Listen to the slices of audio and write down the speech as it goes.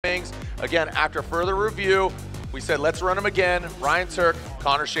again, after further review, we said, let's run them again. Ryan Turk,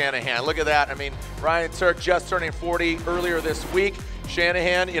 Connor Shanahan. Look at that. I mean, Ryan Turk just turning 40 earlier this week.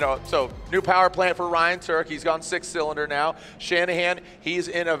 Shanahan, you know, so new power plant for Ryan Turk. He's gone 6-cylinder now. Shanahan, he's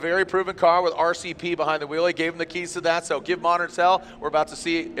in a very proven car with RCP behind the wheel. He gave him the keys to that, so give Modern Tell. We're about to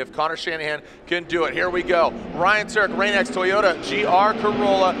see if Connor Shanahan can do it. Here we go. Ryan Turk, Rain-X Toyota GR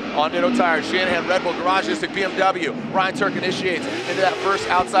Corolla on Ditto tires. Shanahan, Red Bull, Garage District, BMW. Ryan Turk initiates into that first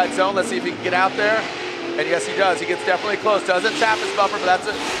outside zone. Let's see if he can get out there. And yes, he does. He gets definitely close. Doesn't tap his bumper, but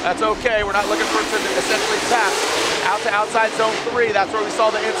that's okay. We're not looking for him to essentially tap. Out to outside zone 3. That's where we saw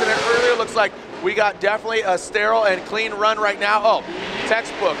the incident earlier. Looks like we got definitely a sterile and clean run right now. Oh,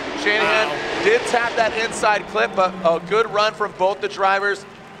 textbook. Shanahan did tap that inside clip, but a good run from both the drivers.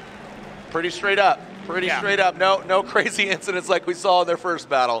 Pretty straight up. Pretty straight up. No crazy incidents like we saw in their first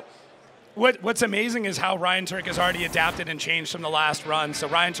battle. What's amazing is how Ryan Turk has already adapted and changed from the last run. So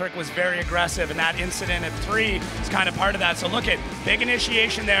Ryan Turk was very aggressive, and that incident at 3 is kind of part of that. So look at big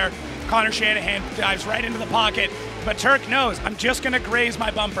initiation there. Connor Shanahan dives right into the pocket, but Turk knows, I'm just going to graze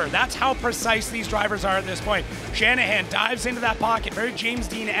my bumper. That's how precise these drivers are at this point. Shanahan dives into that pocket, very James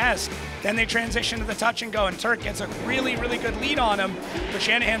Dean-esque. Then they transition to the touch and go, and Turk gets a really, really good lead on him, but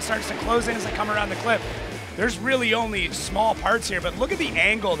Shanahan starts to close in as they come around the clip. There's really only small parts here, but look at the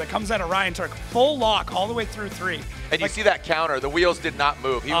angle that comes out of Ryan Turk. Full lock all the way through 3. And you see that counter. The wheels did not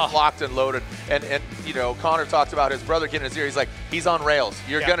move. He was locked and loaded. And you know, Connor talked about his brother getting his ear. He's like, he's on rails.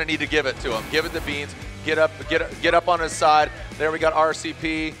 You're going to need to give it to him. Give it the beans. Get up on his side. There we got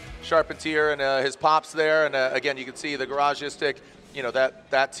RCP, Charpentier, and his pops there. And again, you can see the Garagistic, you know,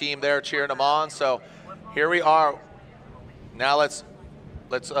 that team there cheering him on. So here we are. Now let's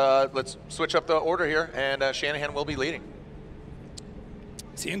switch up the order here, and Shanahan will be leading.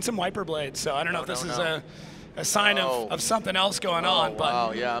 Seeing some wiper blades, so I don't know if this is a sign of something else going on. But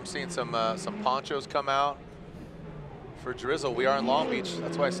wow, yeah, I'm seeing some ponchos come out for Drizzle. We are in Long Beach.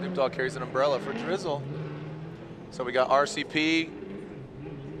 That's why Snoop Dogg carries an umbrella for Drizzle. So we got RCP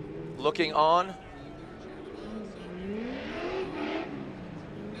looking on.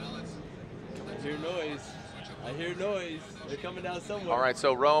 I hear noise. I hear noise. They're coming down somewhere. All right,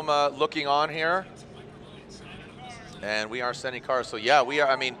 so Roma looking on here. And we are sending cars. So yeah, we are,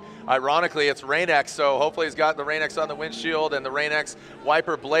 I mean, ironically, it's Rain-X, so hopefully he's got the Rain-X on the windshield and the Rain-X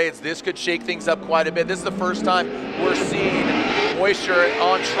wiper blades. This could shake things up quite a bit. This is the first time we're seeing moisture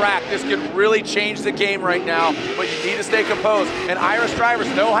on track. This could really change the game right now, but you need to stay composed. And Irish drivers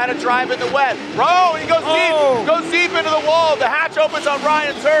know how to drive in the wet. Bro, he goes deep into the wall. The hatch opens on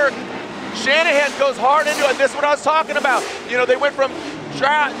Ryan Turk. Shanahan goes hard into it. This is what I was talking about. You know, they went from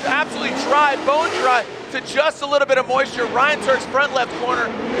absolutely dry, bone dry, to just a little bit of moisture. Ryan Turk's front left corner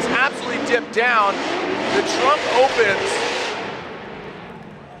is absolutely dipped down. The trunk opens.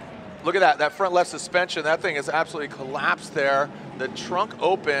 Look at that front left suspension. That thing is absolutely collapsed there. The trunk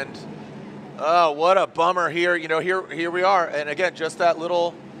opened. Oh, what a bummer here. You know, here we are. And again, just that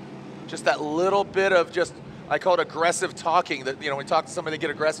little bit of I call it aggressive talking. That, you know, when you talk to somebody, they get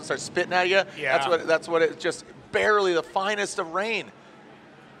aggressive, start spitting at you. Yeah. That's what it's just barely the finest of rain.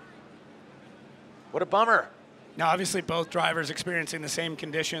 What a bummer. Now, obviously, both drivers experiencing the same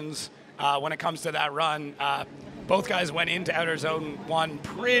conditions when it comes to that run. Both guys went into outer zone 1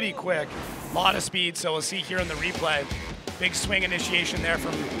 pretty quick. A lot of speed, so we'll see here in the replay. Big swing initiation there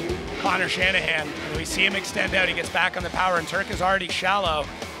from Connor Shanahan. And we see him extend out. He gets back on the power, and Turk is already shallow.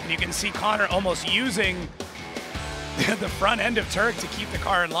 And you can see Connor almost using the front end of Turk to keep the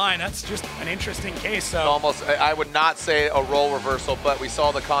car in line. That's just an interesting case. So almost, I would not say a role reversal, but we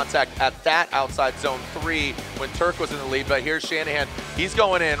saw the contact at that outside zone 3 when Turk was in the lead. But here's Shanahan. He's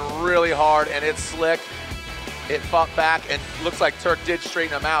going in really hard, and it's slick. It fought back, and looks like Turk did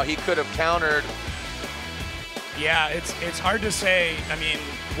straighten him out. He could have countered. Yeah, it's hard to say, I mean,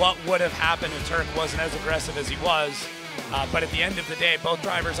 what would have happened if Turk wasn't as aggressive as he was. But at the end of the day, both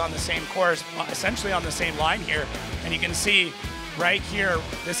drivers on the same course, essentially on the same line here. And you can see right here,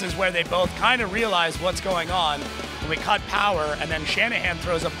 this is where they both kind of realize what's going on. And we cut power, and then Shanahan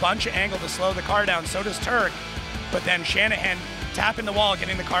throws a bunch of angle to slow the car down. So does Turk. But then Shanahan tapping the wall,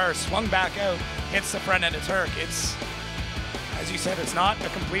 getting the car swung back out, hits the front end of Turk. It's, as you said, it's not a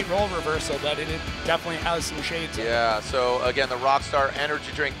complete role reversal, but it definitely has some shades. Yeah, so again, the Rockstar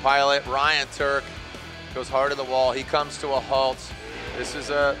energy drink pilot, Ryan Turk, goes hard to the wall. He comes to a halt. This is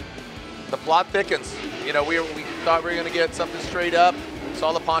the plot thickens. You know, we thought we were going to get something straight up.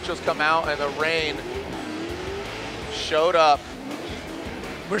 Saw the ponchos come out, and the rain showed up.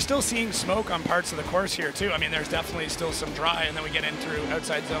 We're still seeing smoke on parts of the course here, too. I mean, there's definitely still some dry, and then we get in through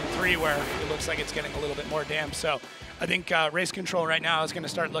outside zone 3 where it looks like it's getting a little bit more damp. So I think race control right now is going to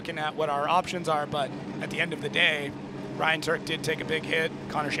start looking at what our options are, but at the end of the day, Ryan Turk did take a big hit,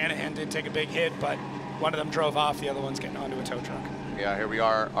 Connor Shanahan did take a big hit, but one of them drove off, the other one's getting onto a tow truck. Yeah, here we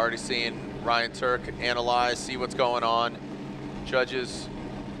are already seeing Ryan Turk analyze, see what's going on. Judges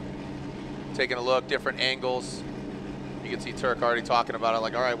taking a look, different angles. You can see Turk already talking about it,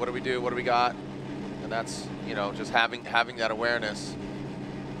 like, all right, what do we do? What do we got? And that's, you know, just having that awareness.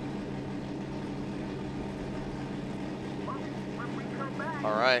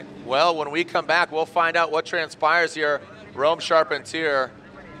 All right, well, when we come back, we'll find out what transpires here. Rome sharpens here.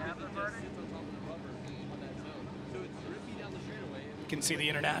 You can see the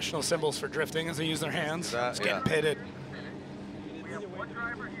international symbols for drifting as they use their hands. It's getting pitted.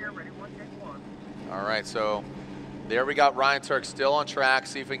 All right, so there we got Ryan Turk still on track.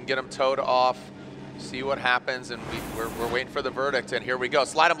 See if we can get him towed off. See what happens, and we're waiting for the verdict. And here we go.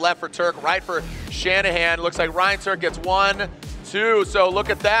 Slide him left for Turk, right for Shanahan. Looks like Ryan Turk gets 1, 2. So look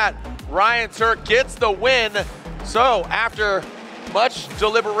at that. Ryan Turk gets the win. So after much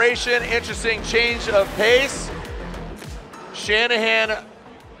deliberation, interesting change of pace, Shanahan,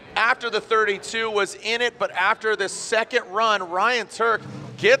 after the 32, was in it, but after the second run, Ryan Turk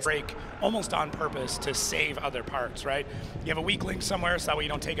gets break almost on purpose to save other parts, right? You have a weak link somewhere, so that way you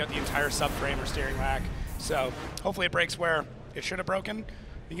don't take out the entire subframe or steering rack. So hopefully it breaks where it should have broken.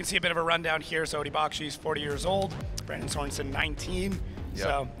 You can see a bit of a rundown here. So Odie Bakshi's 40 years old, Brandon Sorensen 19. Yep.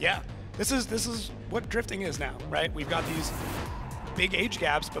 So yeah, this is what drifting is now, right? We've got these big age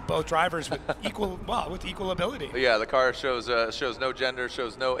gaps, but both drivers with equal ability. Yeah, the car shows no gender,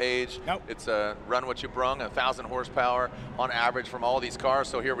 shows no age. Nope. It's run what you brung, 1,000 horsepower on average from all these cars.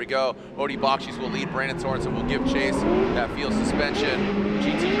 So here we go. Odie Bakshi's will lead. Brandon Sorensen will give chase. That field suspension,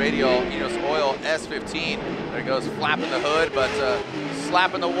 GT radial, Enos Oil S15. There he goes, flapping the hood, but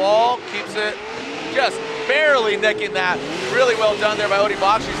slapping the wall, keeps it just barely nicking that. Really well done there by Odie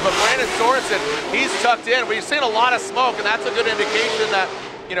Bakshi's, but Brandon Sorensen, he's tucked in. We've seen a lot of smoke, and that's a good indication that,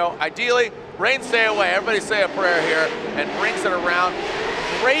 you know, ideally, rain stay away. Everybody say a prayer here, and brings it around.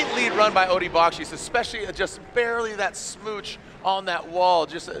 Great lead run by Odie Bakshi's, especially just barely that smooch on that wall.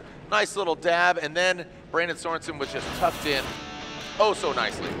 Just a nice little dab, and then Brandon Sorensen was just tucked in oh so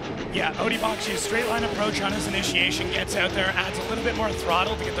nicely. Yeah, Odie Bakshi's straight line approach on his initiation, gets out there, adds a little bit more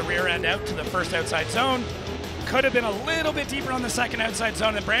throttle to get the rear end out to the first outside zone. Could have been a little bit deeper on the second outside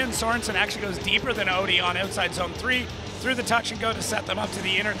zone, and Brandon Sorensen actually goes deeper than Odie on outside zone 3, through the touch and go to set them up to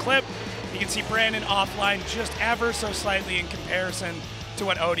the inner clip. You can see Brandon offline just ever so slightly in comparison to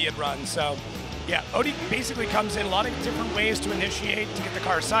what Odie had run. So yeah, Odie basically comes in a lot of different ways to initiate, to get the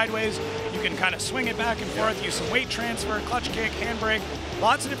car sideways. You can kind of swing it back and forth, use some weight transfer, clutch kick, handbrake,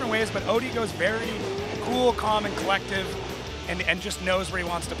 lots of different ways, but Odie goes very cool, calm, and collective, and just knows where he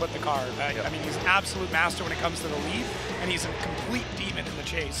wants to put the car. I mean, he's an absolute master when it comes to the lead, and he's a complete demon in the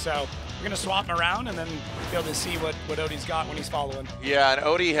chase. So we're going to swap him around and then be able to see what Odie's got when he's following. Yeah, and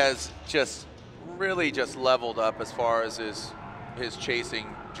Odie has just really just leveled up as far as his chasing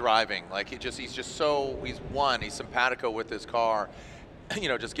driving. Like he's won. He's simpatico with his car. You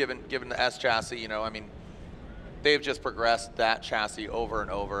know, just given the S chassis, you know, I mean, they've just progressed that chassis over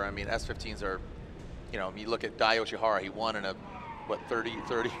and over. I mean, S15s are, you know, you look at Dai Yoshihara, he won in a, what,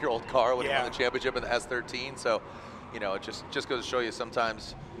 30-year-old car when he won the championship in the S13. So, you know, it just goes to show you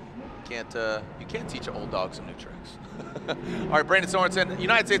sometimes you can't teach an old dog some new tricks. All right, Brandon Sorensen,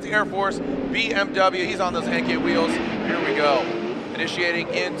 United States Air Force, BMW, he's on those NK wheels. Here we go. Initiating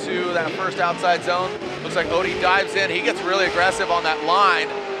into that first outside zone. Looks like Odie dives in. He gets really aggressive on that line,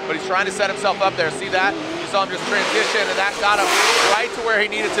 but he's trying to set himself up there. See that? You saw him just transition, and that got him right to where he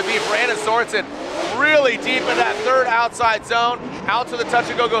needed to be. Brandon Sorensen really deep in that third outside zone. Out to the touch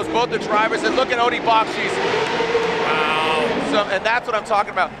and go goes both the drivers, and look at Odie Bakshi's. Wow. And that's what I'm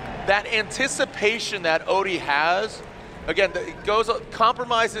talking about. That anticipation that Odie has, again, it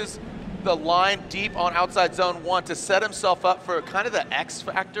compromises the line deep on outside zone 1 to set himself up for kind of the X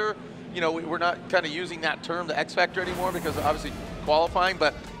factor. You know, we're not kind of using that term, the X factor, anymore, because obviously qualifying,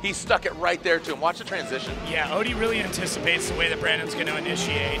 but he stuck it right there to him. Watch the transition. Yeah, Odie really anticipates the way that Brandon's going to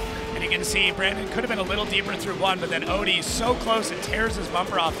initiate. And you can see Brandon could have been a little deeper through 1, but then Odie's so close it tears his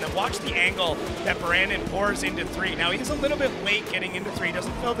bumper off. And then watch the angle that Brandon pours into 3. Now he's a little bit late getting into 3,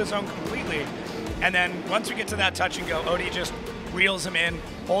 doesn't fill the zone completely. And then once we get to that touch and go, Odie just reels him in,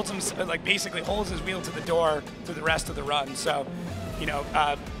 holds him, like basically holds his wheel to the door through the rest of the run. So, you know,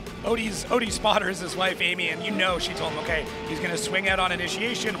 Odie's spotter is his wife, Amy, and you know she told him, okay, he's going to swing out on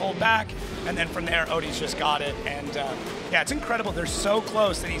initiation, hold back, and then from there, Odie's just got it. And yeah, it's incredible. They're so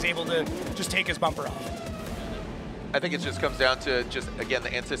close that he's able to just take his bumper off. I think it just comes down to just, again,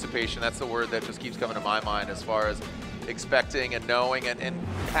 the anticipation. That's the word that just keeps coming to my mind as far as expecting and knowing, and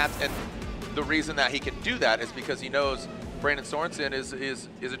the reason that he can do that is because he knows Brandon Sorensen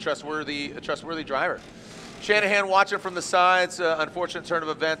is a trustworthy driver. Shanahan watching from the sides. Unfortunate turn of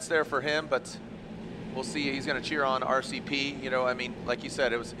events there for him, but we'll see. He's going to cheer on RCP. You know, I mean, like you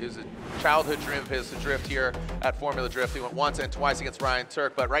said, it was a childhood dream of his to drift here at Formula Drift. He went once and twice against Ryan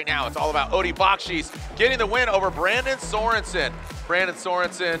Turk, but right now it's all about Odie Bakshis getting the win over Brandon Sorensen. Brandon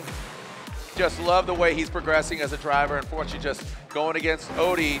Sorensen, just love the way he's progressing as a driver. Unfortunately, just going against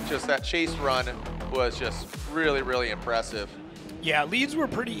Odie, just that chase run was just really, really impressive. Yeah, leads were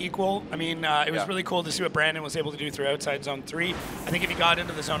pretty equal. I mean, it was really cool to see what Brandon was able to do through outside zone 3. I think if he got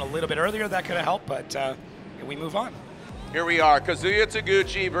into the zone a little bit earlier, that could have helped, but we move on. Here we are, Kazuya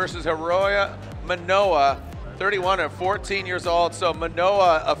Taguchi versus Hiroya Manoa, 31 and 14 years old. So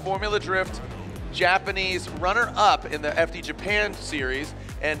Manoa, a Formula Drift Japanese runner-up in the FD Japan series,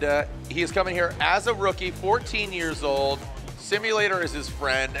 and he is coming here as a rookie, 14 years old. Simulator is his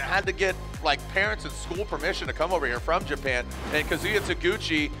friend. Had to get like parents and school permission to come over here from Japan. And Kazuya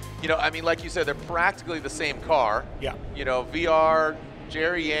Taguchi, you know, I mean, like you said, they're practically the same car. Yeah. You know, VR,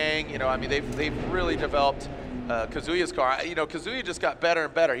 Jerry Yang, you know, I mean, they've really developed Kazuya's car. You know, Kazuya just got better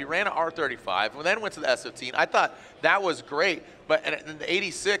and better. He ran an R35 and then went to the S15. I thought that was great, but in the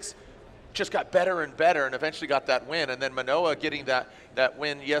 86, just got better and better and eventually got that win. And then Manoa getting that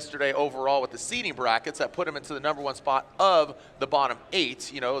win yesterday overall with the seeding brackets that put him into the #1 spot of the bottom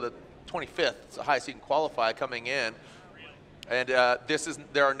 8, you know, the 25th. It's a high seed and qualify coming in. And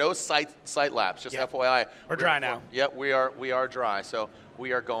there are no sight laps, just FYI. We're dry now. Yep, we are dry, so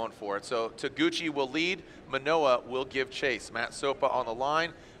we are going for it. So Taguchi will lead, Manoa will give chase. Matt Sopa on the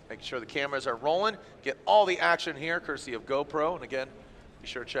line, making sure the cameras are rolling. Get all the action here, courtesy of GoPro. And again, be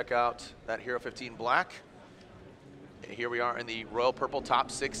sure to check out that Hero 15 Black. And here we are in the Royal Purple Top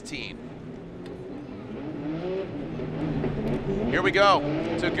 16. Here we go.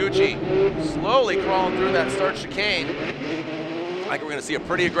 Taguchi slowly crawling through that start chicane. I think we're going to see a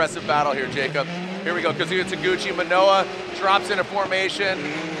pretty aggressive battle here, Jacob. Here we go. Kazuya Taguchi. Manoa drops into formation.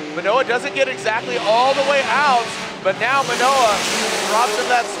 Manoa doesn't get exactly all the way out, but now Manoa drops in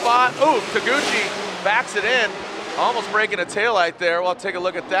that spot. Ooh, Taguchi backs it in. Almost breaking a taillight there. We'll take a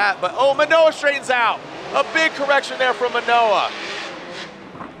look at that. But oh, Manoa straightens out. A big correction there from Manoa.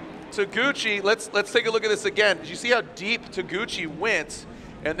 Taguchi, let's take a look at this again. Did you see how deep Taguchi went?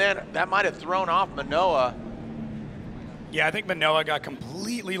 And then that might have thrown off Manoa. Yeah, I think Manoa got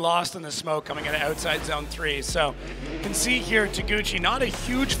completely lost in the smoke coming out of outside zone 3. So you can see here Taguchi, not a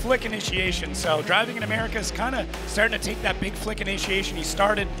huge flick initiation. So driving in America is kind of starting to take that big flick initiation he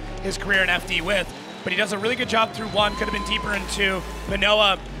started his career in FD with. But he does a really good job through 1, could have been deeper in 2.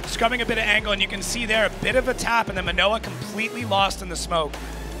 Manoa scrubbing a bit of angle, and you can see there a bit of a tap, and then Manoa completely lost in the smoke.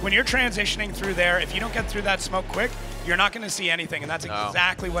 When you're transitioning through there, if you don't get through that smoke quick, you're not going to see anything, and that's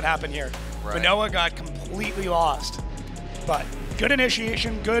exactly what happened here. Right. Manoa got completely lost. But good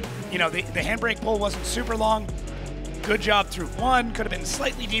initiation, good, you know, the handbrake pull wasn't super long. Good job through 1, could have been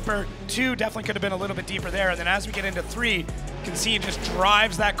slightly deeper. 2 definitely could have been a little bit deeper there. And then as we get into 3, you can see he just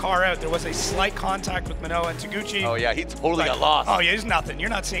drives that car out. There was a slight contact with Manoa and Taguchi. Oh yeah, he totally got lost. Oh yeah, he's nothing. You're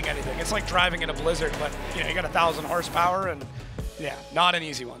not seeing anything. It's like driving in a blizzard, but you know, you got 1,000 horsepower and yeah, not an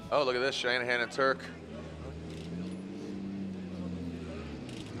easy one. Oh, look at this, Shanahan and Turk.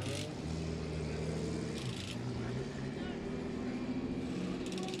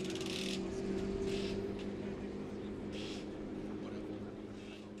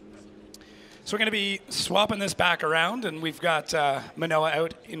 So we're going to be swapping this back around, and we've got Manoa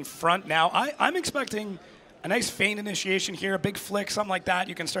out in front now. I'm expecting a nice feint initiation here, a big flick, something like that.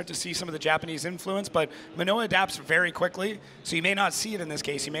 You can start to see some of the Japanese influence, but Manoa adapts very quickly, so you may not see it in this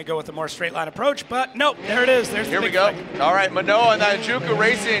case. You may go with a more straight line approach, but nope, there it is. There's the Here we big go. flick. All right, Manoa and that Juku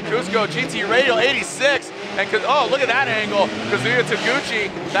Racing Cusco GT Radial 86. And oh, look at that angle. Kazuya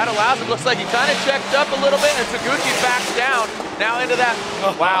Taguchi, that allows him. Looks like he kind of checked up a little bit, and Taguchi backs down. Now into that.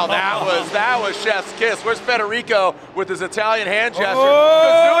 Wow, that was chef's kiss. Where's Federico with his Italian hand gesture?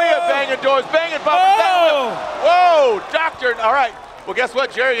 Kazuya banging doors, banging bumpers. Whoa, doctor. All right. Well, guess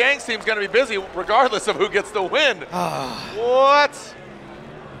what? Jerry Yang's team's going to be busy regardless of who gets the win. What?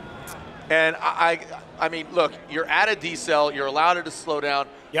 And I mean, look, you're at a decel. You're allowed to slow down.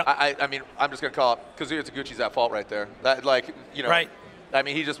 Yep. I mean, I'm just going to call it Kazuya Taguchi's at fault right there. That, like, you know. Right. I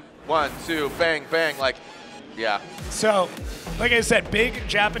mean, he just 1, 2, bang, bang, like, yeah. So, like I said, big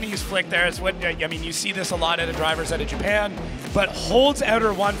Japanese flick there is what, I mean, you see this a lot out of drivers out of Japan, but holds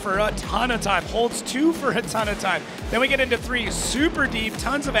outer 1 for a ton of time, holds 2 for a ton of time. Then we get into 3, super deep,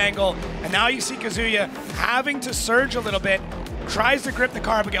 tons of angle, and now you see Kazuya having to surge a little bit, tries to grip the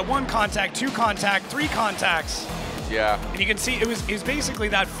car, but get 1 contact, 2 contact, 3 contacts. Yeah. And you can see it was basically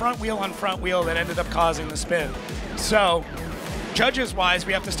that front wheel on front wheel that ended up causing the spin. So judges-wise,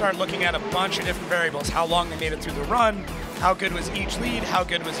 we have to start looking at a bunch of different variables. How long they made it through the run, how good was each lead, how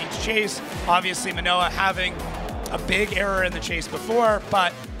good was each chase. Obviously, Manoa having a big error in the chase before,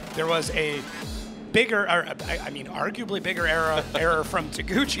 but there was a bigger, arguably bigger error from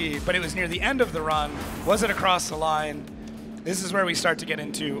Taguchi, but it was near the end of the run. Was it across the line? This is where we start to get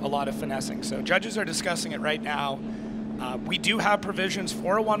into a lot of finessing. So judges are discussing it right now. We do have provisions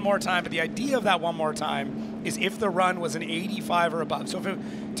for a one more time, but the idea of that one more time is if the run was an 85 or above. So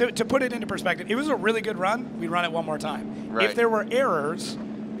if to put it into perspective, if it was a really good run, we'd run it one more time. Right. If there were errors,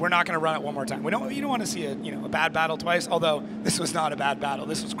 we're not going to run it one more time. You don't want to see a bad battle twice. Although this was not a bad battle,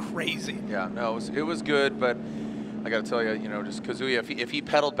 this was crazy. Yeah, no, it was good, but I got to tell you, just Kazuya, if he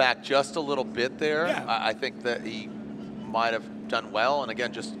pedaled back just a little bit there, yeah. I think that he might have done well. And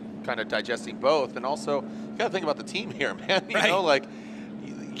again, just kind of digesting both, and also you got to think about the team here, man. Right.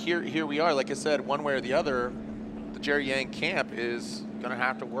 Here we are. Like I said, one way or the other, the Jerry Yang camp is going to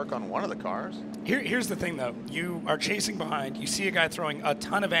have to work on one of the cars. Here's the thing, though. You are chasing behind. You see a guy throwing a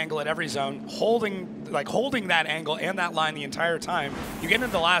ton of angle at every zone, holding that angle and that line the entire time. You get into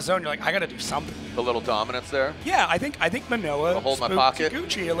the last zone, you're like, I got to do something. A little dominance there. Yeah, I think Manoa hold my spooked pocket.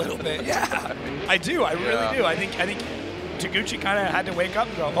 Taguchi a little bit. Yeah, I do. I really do. I think Taguchi kind of had to wake up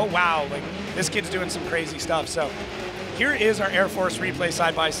and go, oh wow, like this kid's doing some crazy stuff. So here is our Air Force replay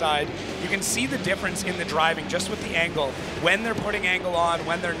side by side. You can see the difference in the driving just with the angle. When they're putting angle on,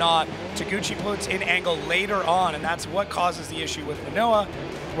 when they're not. Taguchi puts in angle later on, and that's what causes the issue with Manoa,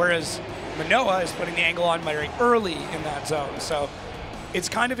 whereas Manoa is putting the angle on very early in that zone. So it's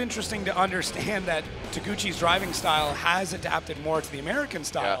kind of interesting to understand that Taguchi's driving style has adapted more to the American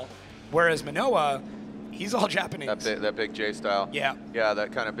style, whereas Manoa, he's all Japanese. That big J style. Yeah. Yeah,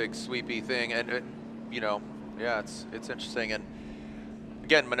 that kind of big sweepy thing, and yeah, it's interesting. And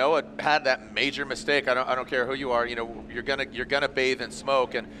again, Manoa had that major mistake. I don't care who you are. You're gonna bathe in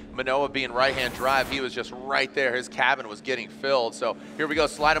smoke. And Manoa being right-hand drive, he was just right there. His cabin was getting filled. So here we go.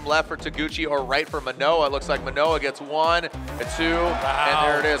 Slide him left for Taguchi or right for Manoa. It looks like Manoa gets 1 and 2, and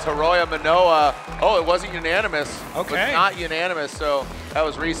there it is. Hiroya Manoa. Oh, it wasn't unanimous. Okay. It was not unanimous. So that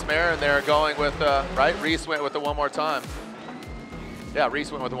was Reese Marin there going with right. Reese went with the one more time. Yeah,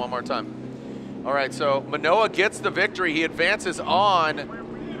 Reese went with the one more time. All right, so Manoa gets the victory. He advances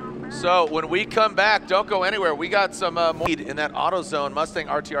on. So when we come back, don't go anywhere. We got some lead in that AutoZone Mustang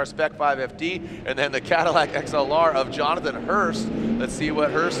RTR Spec 5 FD, and then the Cadillac XLR of Jonathan Hurst. Let's see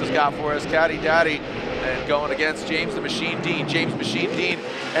what Hurst has got for us, Caddy Daddy. And going against James the Machine Dean. James Machine Dean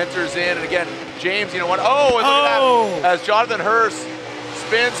enters in, and again, James, what? Oh, and look at that. As Jonathan Hurst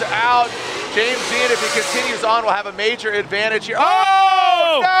spins out, James Dean, if he continues on, will have a major advantage here.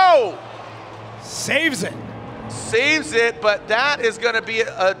 Oh, no! Saves it. Saves it, but that is going to be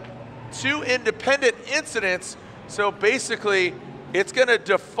two independent incidents. So basically, it's going to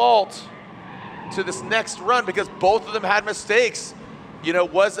default to this next run because both of them had mistakes.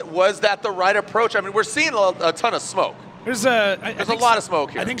 Was that the right approach? I mean, we're seeing a ton of smoke. There's a lot of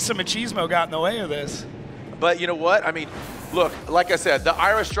smoke here. I think some machismo got in the way of this. But you know what? I mean, look, like I said, the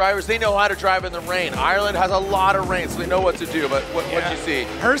Irish drivers, they know how to drive in the rain. Ireland has a lot of rain, so they know what to do. But what'd you see?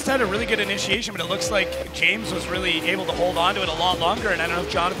 Hurst had a really good initiation, but it looks like James was really able to hold on to it a lot longer, and I don't know if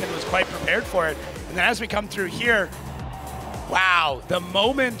Jonathan was quite prepared for it. And then as we come through here, wow, the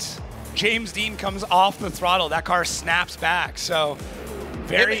moment James Dean comes off the throttle, that car snaps back. So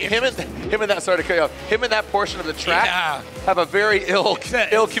him and that, sorry to cut you off, him and that portion of the track have a very ill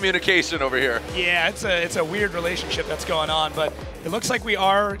communication over here. Yeah, it's a weird relationship that's going on, but it looks like we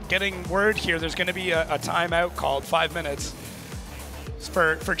are getting word here. There's going to be a timeout called, 5 minutes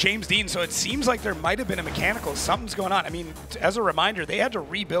for James Dean. So it seems like there might have been a mechanical. Something's going on. I mean, as a reminder, they had to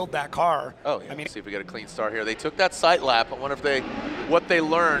rebuild that car. Oh, yeah. I mean, let's see if we get a clean start here. They took that sight lap. I wonder if what they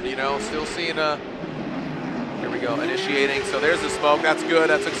learned. Still seeing Here we go, initiating. So there's the smoke. That's good.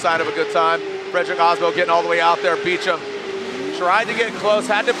 That's a sign of a good time. Frederick Osbo getting all the way out there. Beecham tried to get close.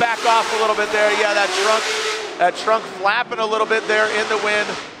 Had to back off a little bit there. Yeah, that trunk flapping a little bit there in the wind.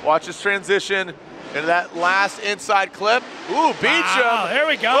 Watch this transition into that last inside clip. Ooh, Beecham. Wow, there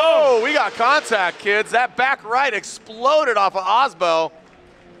we go. Oh, we got contact, kids. That back right exploded off of Osbo.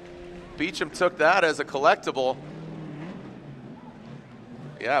 Beecham took that as a collectible.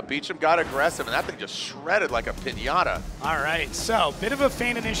 Yeah, Beecham got aggressive, and that thing just shredded like a piñata. All right, so bit of a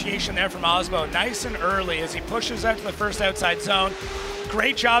feint initiation there from Osbo. Nice and early as he pushes out to the first outside zone.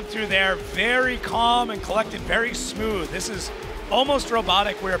 Great job through there. Very calm and collected, very smooth. This is almost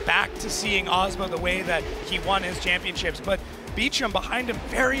robotic. We're back to seeing Osbo the way that he won his championships. But Beecham behind him,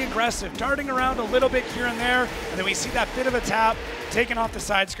 very aggressive, darting around a little bit here and there, and then we see that bit of a tap, taking off the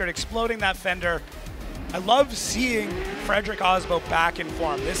side skirt, exploding that fender. I love seeing Frederick Osbo back in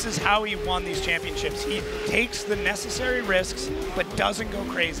form. This is how he won these championships. He takes the necessary risks, but doesn't go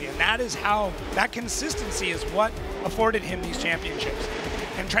crazy. And that is how, that consistency is what afforded him these championships.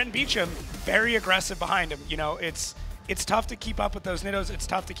 And Trenton Beecham, very aggressive behind him. You know, it's tough to keep up with those Nittos. It's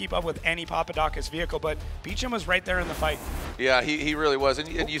tough to keep up with any Papadakis vehicle, but Beecham was right there in the fight. Yeah, he really was.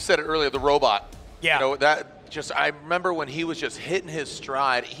 And you said it earlier, the robot. Yeah. You know, that just, I remember when he was just hitting his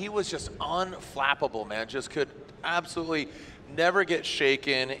stride, he was just unflappable, man. Just could absolutely never get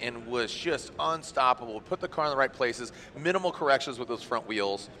shaken and was just unstoppable. Put the car in the right places, minimal corrections with those front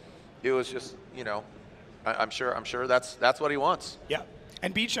wheels. It was just, you know, I'm sure that's what he wants. Yeah.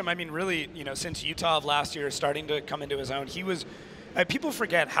 And Beecham, I mean, really, you know, since Utah of last year, starting to come into his own, he was, people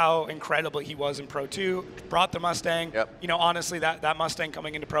forget how incredible he was in Pro 2, brought the Mustang. Yep. You know, honestly, that Mustang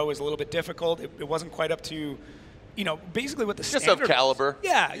coming into Pro was a little bit difficult. It wasn't quite up to, you know, basically what the just standard of caliber.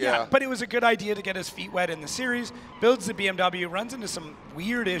 Yeah. But it was a good idea to get his feet wet in the series, builds the BMW, runs into some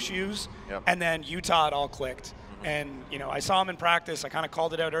weird issues, yep. And then Utah, it all clicked. Mm-hmm. And, you know, I saw him in practice. I kind of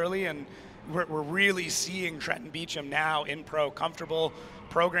called it out early, and we're really seeing Trenton Beecham now in Pro, comfortable.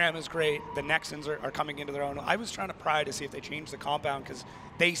 Program is great. The Nexans are coming into their own. I was trying to pry to see if they changed the compound because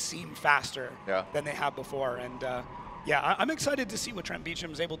they seem faster than they have before. And yeah, I'm excited to see what Trent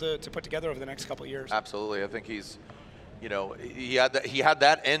Beecham is able to put together over the next couple of years. Absolutely. I think he's, you know, he had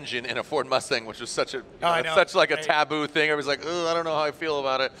that engine in a Ford Mustang, which was such a such like a taboo thing. I was like, oh, I don't know how I feel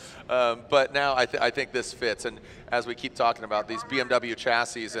about it. But now I think this fits. And as we keep talking about these BMW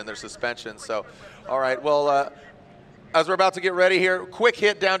chassis and their suspension, so all right, well. As we're about to get ready here, quick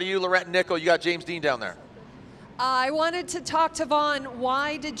hit down to you, Lorette and Nickel. You got James Dean down there. I wanted to talk to Vaughn.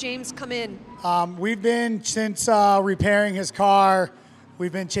 Why did James come in? We've been, since repairing his car,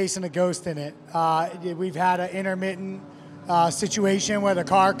 we've been chasing a ghost in it. We've had an intermittent situation where the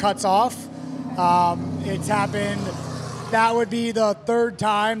car cuts off. It's happened, that would be the third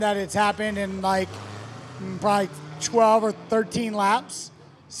time that it's happened in like probably 12 or 13 laps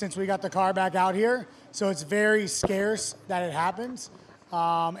since we got the car back out here. So it's very scarce that it happens,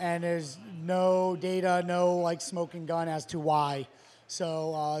 and there's no data, no like smoking gun as to why.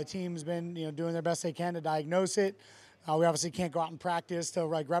 So the team's been doing their best they can to diagnose it. We obviously can't go out and practice to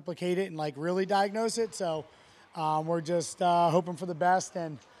like replicate it and like really diagnose it. So we're just hoping for the best,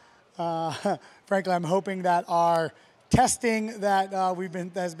 and frankly, I'm hoping that our testing that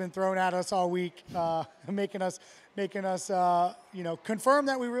has been thrown at us all week, making us confirm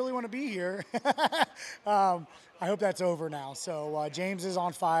that we really want to be here. I hope that's over now. So James is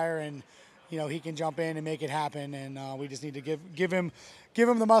on fire, and he can jump in and make it happen. And we just need to give him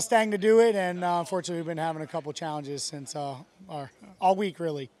the Mustang to do it. And unfortunately, we've been having a couple challenges since all week,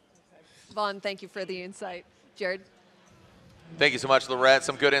 really. Vaughn, thank you for the insight. Jared. Thank you so much, Lorette.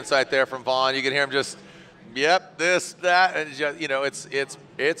 Some good insight there from Vaughn. You can hear him just, yep, this, that, and just,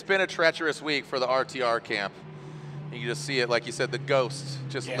 it's been a treacherous week for the RTR camp. You can just see it, like you said, the ghost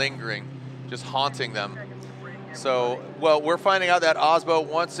just lingering, just haunting them. So, well, we're finding out that Osbo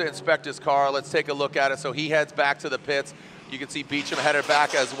wants to inspect his car. Let's take a look at it. So he heads back to the pits. You can see Beecham headed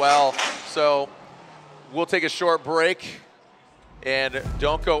back as well. So we'll take a short break and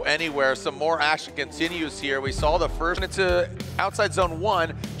don't go anywhere. Some more action continues here. We saw the first into outside zone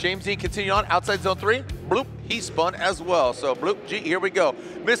 1. James Dean continued on outside zone 3. Bloop, he spun as well. So bloop, gee, here we go.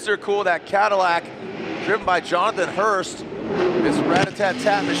 Mr. Cool, that Cadillac, driven by Jonathan Hurst. This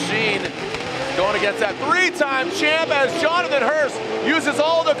rat-a-tat-tat machine going against that 3-time champ as Jonathan Hurst uses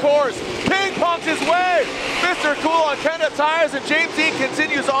all the cores, ping-pongs his way. Mr. Cool on Kenda tires, and James Dean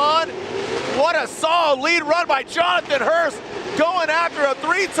continues on. What a solid lead run by Jonathan Hurst, going after a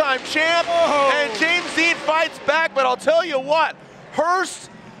 3-time champ, and James Dean fights back, but I'll tell you what, Hurst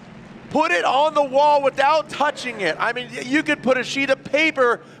put it on the wall without touching it. I mean, you could put a sheet of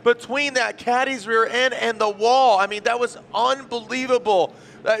paper between that caddy's rear end and the wall. I mean, that was unbelievable.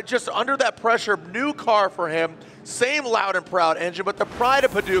 Just under that pressure, new car for him, same loud and proud engine, but the pride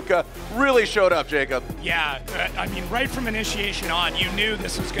of Paducah really showed up, Jacob. Yeah, I mean, right from initiation on, you knew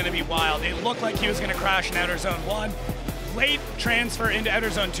this was going to be wild. It looked like he was going to crash in outer zone 1. Late transfer into outer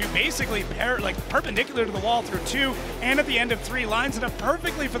zone 2, basically perpendicular to the wall through 2, and at the end of 3, lines it up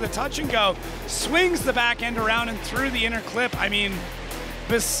perfectly for the touch and go, swings the back end around and through the inner clip. I mean,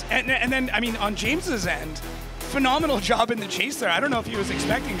 and then, I mean, on James's end, phenomenal job in the chase there. I don't know if he was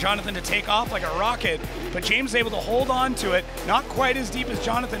expecting Jonathan to take off like a rocket, but James able to hold on to it. Not quite as deep as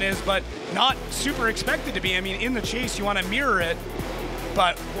Jonathan is, but not super expected to be. I mean, in the chase, you want to mirror it.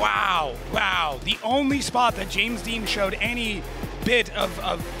 But wow, the only spot that James Dean showed any bit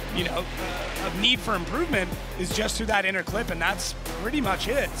of need for improvement is just through that inner clip, and that's pretty much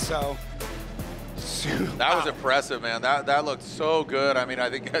it. So that was impressive, man. That looked so good. I mean, I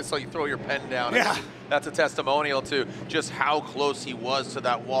think I saw you throw your pen down. Yeah. That's a testimonial to just how close he was to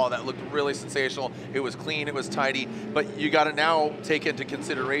that wall. That looked really sensational. It was clean, it was tidy, but you got to now take into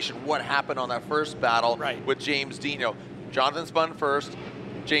consideration what happened on that first battle with James Dean. You know, Jonathan spun first,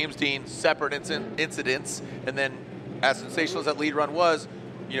 James Dean, separate incidents, and then as sensational as that lead run was,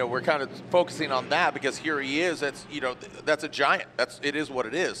 you know, we're kind of focusing on that because here he is. That's, you know, that's a giant. It is what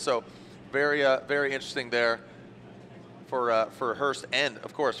it is. So very interesting there for Hurst and,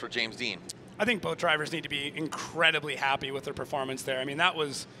 of course, for James Dean. I think both drivers need to be incredibly happy with their performance there. I mean, that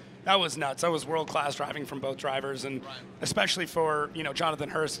was nuts. That was world-class driving from both drivers, and especially for, you know, Jonathan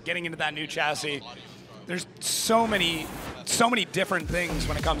Hurst getting into that new chassis. There's so many different things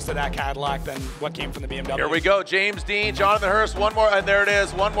when it comes to that Cadillac than what came from the BMW. Here we go, James Dean, Jonathan Hurst, one more, and there it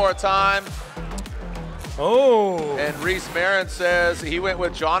is, one more time. Oh. And Reese Marin says he went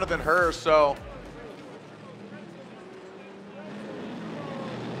with Jonathan Hurst, so.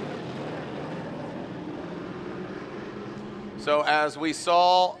 So as we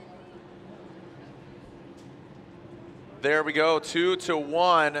saw, there we go,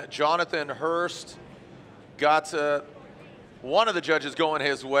 2-1. Jonathan Hurst got one of the judges going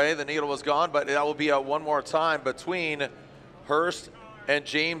his way. The needle was gone, but that will be one more time between Hurst and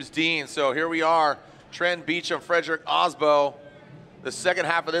James Dean. So here we are, Trent Beecham, Frederick Osbo. The second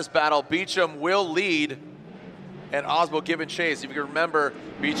half of this battle, Beecham will lead and Osbo giving chase. If you can remember,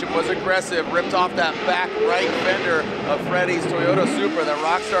 Beecham was aggressive, ripped off that back right fender of Freddie's Toyota Supra, that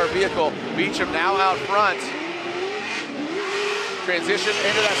Rockstar vehicle. Beecham now out front. Transition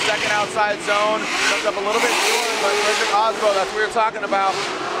into that second outside zone. Comes up a little bit short, but Frederick Osbo, that's what we were talking about.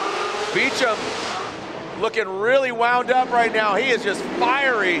 Beecham looking really wound up right now. He is just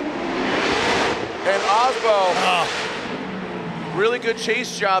fiery. And Osbo, really good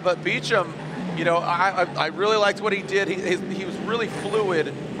chase job, but Beecham, you know, I really liked what he did. He was really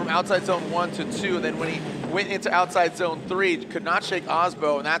fluid from outside zone 1 to 2. And then when he went into outside zone 3, could not shake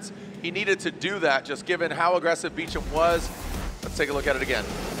Osbo, and he needed to do that, just given how aggressive Beecham was. Let's take a look at it again.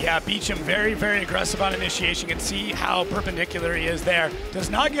 Yeah, Beecham very aggressive on initiation. You can see how perpendicular he is there. Does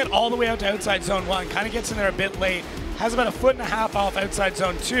not get all the way out to outside zone 1, kind of gets in there a bit late. Has about 1.5 feet off outside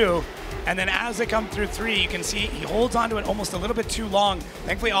zone 2. And then as they come through 3, you can see he holds onto it almost a little bit too long.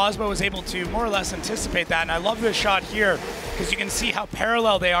 Thankfully, Osbo was able to more or less anticipate that. And I love this shot here because you can see how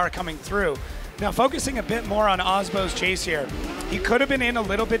parallel they are coming through. Now, focusing a bit more on Osbo's chase here, he could have been in a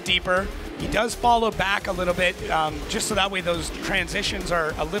little bit deeper. He does follow back a little bit, just so that way those transitions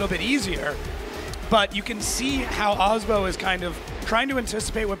are a little bit easier. But you can see how Osbo is kind of trying to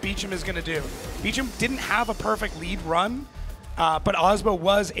anticipate what Beecham is going to do. Beecham didn't have a perfect lead run, but Osbo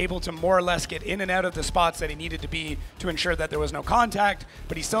was able to more or less get in and out of the spots that he needed to be to ensure that there was no contact,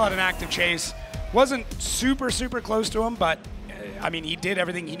 but he still had an active chase. Wasn't super close to him, but I mean, he did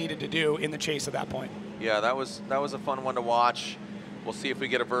everything he needed to do in the chase at that point. Yeah, that was a fun one to watch. We'll see if we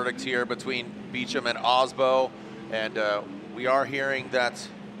get a verdict here between Beecham and Osbo. And we are hearing that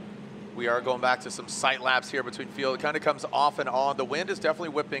we are going back to some sight laps here between field. It kind of comes off and on. The wind is definitely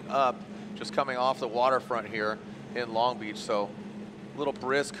whipping up, just coming off the waterfront here in Long Beach. So a little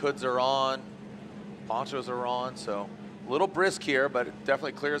brisk, hoods are on, ponchos are on. So a little brisk here, but it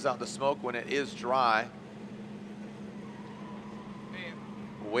definitely clears out the smoke when it is dry.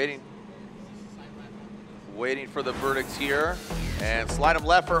 Waiting for the verdict here. And slide him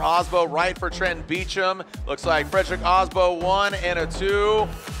left for Osbo, right for Trenton Beecham. Looks like Frederick Osbo 1 and a 2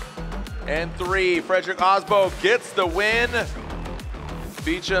 and 3. Frederick Osbo gets the win.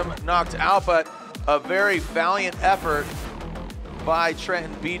 Beecham knocked out, but a very valiant effort by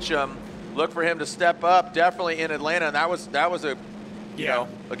Trenton Beecham. Look for him to step up definitely in Atlanta. And that was a, you know,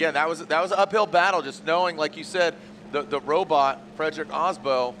 again, that was an uphill battle, just knowing, like you said, the robot, Frederick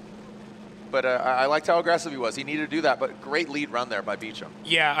Osbo. But I liked how aggressive he was. He needed to do that, but great lead run there by Beecham.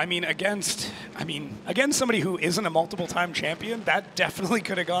 Yeah, I mean, against somebody who isn't a multiple-time champion, that definitely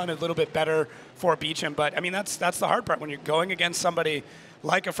could have gone a little bit better for Beecham. But I mean, that's the hard part when you're going against somebody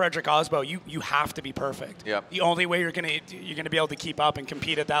like a Frederick Osbo. You have to be perfect. Yep. The only way you're gonna be able to keep up and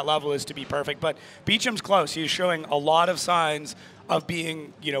compete at that level is to be perfect. But Beecham's close. He's showing a lot of signs of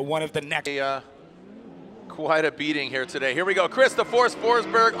being, you know, one of the next. Quite a beating here today. Here we go. Chris the Force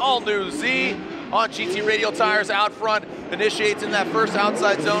Forsberg, all new Z on GT Radial tires out front. Initiates in that first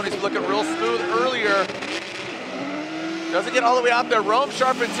outside zone. He's looking real smooth earlier. Doesn't get all the way out there. Rome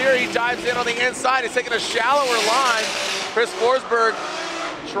sharpens here. He dives in on the inside. He's taking a shallower line. Chris Forsberg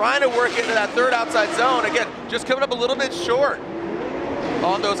trying to work into that third outside zone. Again, just coming up a little bit short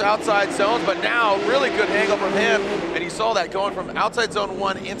on those outside zones, but now really good angle from him. And you saw that going from outside zone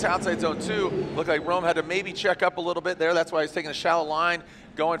 1 into outside zone 2. Looked like Rome had to maybe check up a little bit there. That's why he's taking a shallow line,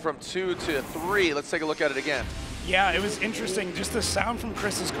 going from 2 to 3. Let's take a look at it again. Yeah, it was interesting. Just the sound from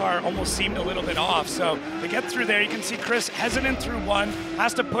Chris's car almost seemed a little bit off. So to get through there, you can see Chris hesitant through 1,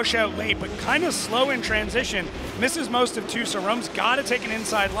 has to push out late, but kind of slow in transition. Misses most of 2, so Rome's got to take an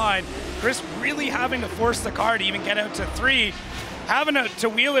inside line. Chris really having to force the car to even get out to 3, having to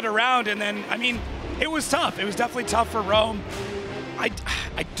wheel it around, and then, I mean, it was tough. It was definitely tough for Rome. I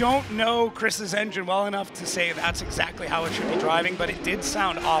don't know Chris's engine well enough to say that's exactly how it should be driving, but it did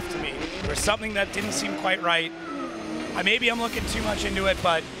sound off to me. There was something that didn't seem quite right. Maybe I'm looking too much into it,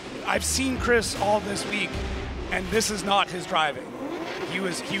 but I've seen Chris all this week, and this is not his driving. He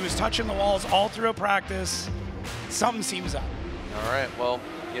was touching the walls all through practice. Something seems up. All right, well,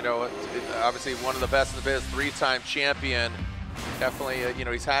 you know, obviously one of the best in the biz, 3-time champion. Definitely, you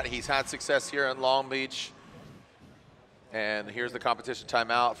know, he's had success here in Long Beach. And here's the competition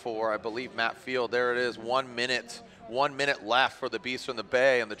timeout for, I believe, Matt Field. There it is, 1 minute left for the Beast from the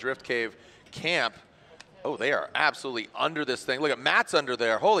Bay and the Drift Cave camp. Oh, they are absolutely under this thing. Look at Matt's under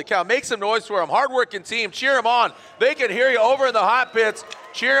there. Holy cow, make some noise for him. Hard-working team, cheer him on. They can hear you over in the hot pits.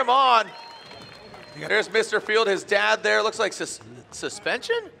 Cheer him on. There's Mr. Field, his dad there. Looks like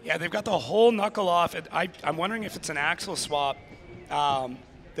suspension? Yeah, they've got the whole knuckle off. I'm wondering if it's an axle swap.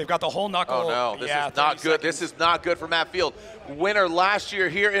 They've got the whole knuckle. Oh no, this is not good. This is not good for Matt Field. Winner last year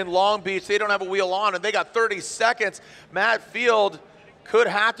here in Long Beach. They don't have a wheel on, and they got 30 seconds. Matt Field could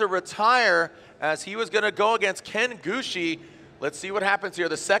have to retire as he was going to go against Ken Gucci. Let's see what happens here.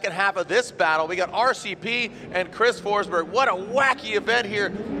 The second half of this battle, we got RCP and Chris Forsberg. What a wacky event here,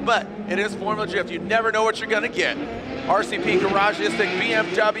 but it is Formula Drift. You never know what you're going to get. RCP Garagistic,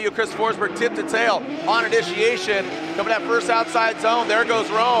 BMW, Chris Forsberg tip to tail on initiation. Coming that first outside zone, there goes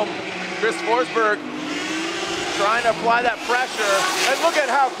Rome. Chris Forsberg trying to apply that pressure. And look at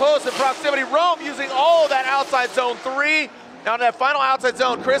how close in proximity. Rome using all of that outside zone 3. Now in that final outside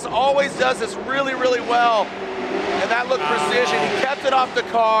zone, Chris always does this really, really well. And that looked precision. He kept it off the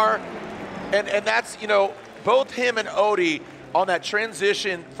car. And that's, you know, both him and Odie on that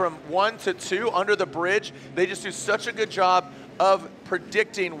transition from 1 to 2 under the bridge, they just do such a good job of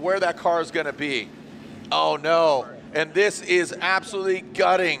predicting where that car is going to be. Oh no, and this is absolutely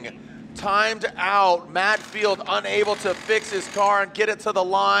gutting. Timed out, Matt Field unable to fix his car and get it to the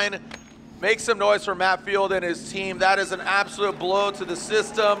line. Make some noise for Matt Field and his team. That is an absolute blow to the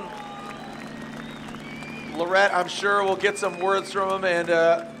system. Lorette, I'm sure we'll get some words from him, and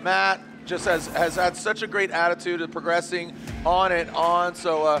Matt just has had such a great attitude of progressing on and on.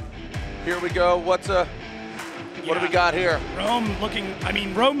 So here we go. What do we got here? Rome looking, I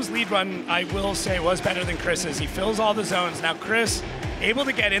mean, Rome's lead run, I will say, was better than Chris's. He fills all the zones. Now Chris, able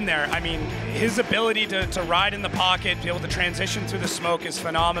to get in there. I mean, his ability to ride in the pocket, be able to transition through the smoke is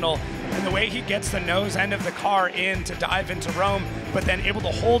phenomenal. And the way he gets the nose end of the car in to dive into Rome, but then able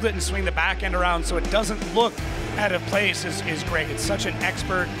to hold it and swing the back end around so it doesn't look out of place is great. It's such an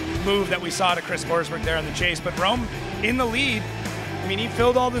expert move that we saw to Chris Forsberg there in the chase. But Rome in the lead. I mean, he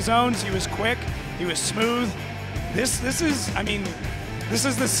filled all the zones. He was quick. He was smooth. This is, I mean, this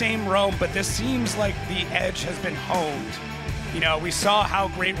is the same Rome, but this seems like the edge has been honed. You know, we saw how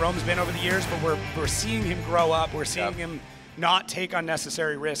great Rome's been over the years, but we're seeing him grow up. We're seeing him not take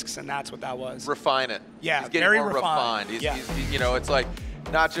unnecessary risks, and that's what that was. Refine it. Yeah, he's getting very more refined. He's, you know, it's like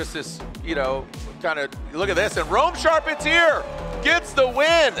not just this, you know, kind of, look at this, and Rome Charpentier gets the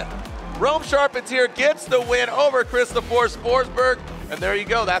win. Rome Charpentier gets the win over Christopher Forsberg, and there you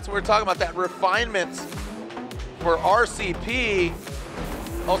go. That's what we're talking about, that refinement for RCP.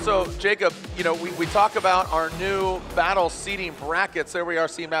 Also, Jacob, you know, we talk about our new battle seating brackets. There we are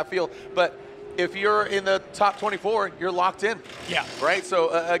seeing Matt Field. But if you're in the top 24, you're locked in. Yeah. Right? So,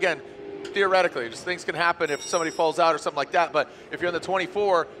 again, theoretically, just things can happen if somebody falls out or something like that. But if you're in the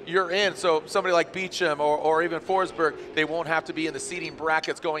 24, you're in. So somebody like Beecham or even Forsberg, they won't have to be in the seating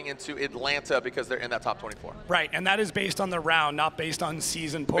brackets going into Atlanta because they're in that top 24. Right, and that is based on the round, not based on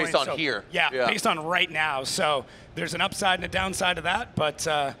season points. Based on here. Yeah, based on right now. So there's an upside and a downside to that, but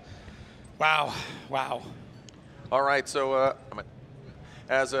wow. All right, so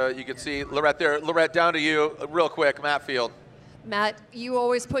as you can see, Lorette there. Lorette, down to you real quick, Matt Field. Matt, you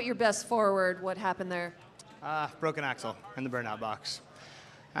always put your best forward. What happened there? Broken axle in the burnout box.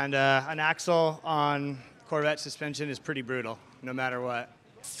 And an axle on Corvette suspension is pretty brutal, no matter what.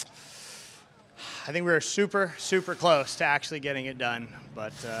 I think we were super, super close to actually getting it done.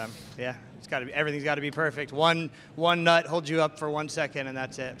 But yeah, everything's got to be perfect. One nut holds you up for 1 second, and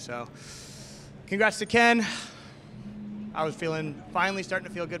that's it. So congrats to Ken. I was finally starting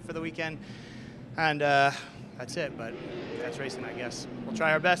to feel good for the weekend. And that's it, but that's racing, I guess. We'll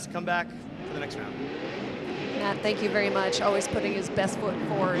try our best to come back for the next round. Matt, thank you very much. Always putting his best foot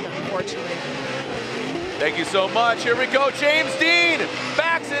forward, unfortunately. Thank you so much. Here we go. James Dean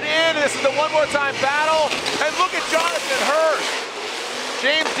backs it in. This is the one more time battle. And look at Jonathan Hurst.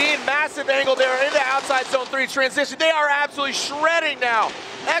 James Dean, massive angle there into outside zone 3 transition. They are absolutely shredding now,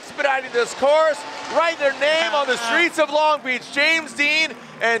 expediting this course, writing their name on the streets of Long Beach. James Dean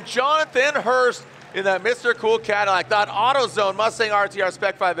and Jonathan Hurst in that Mr. Cool Cadillac. That AutoZone Mustang RTR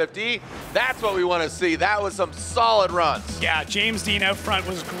Spec 550, that's what we want to see. That was some solid runs. Yeah, James Dean out front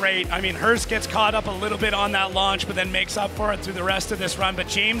was great. I mean, Hurst gets caught up a little bit on that launch, but then makes up for it through the rest of this run. But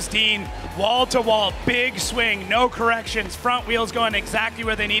James Dean, wall to wall, big swing, no corrections, front wheels going exactly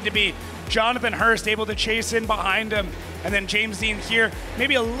where they need to be. Jonathan Hurst able to chase in behind him. And then James Dean here,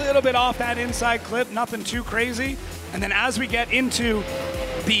 maybe a little bit off that inside clip, nothing too crazy. And then as we get into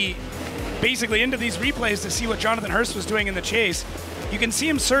basically into these replays to see what Jonathan Hurst was doing in the chase, you can see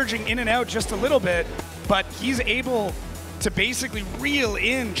him surging in and out just a little bit, but he's able to basically reel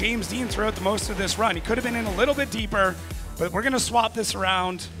in James Dean throughout the most of this run. He could have been in a little bit deeper, but we're gonna swap this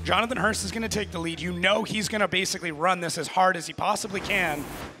around. Jonathan Hurst is gonna take the lead. You know he's gonna basically run this as hard as he possibly can,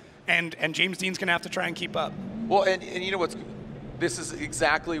 and James Dean's gonna have to try and keep up. Well, and you know what's, this is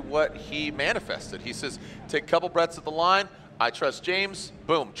exactly what he manifested. He says, take a couple breaths at the line, I trust James,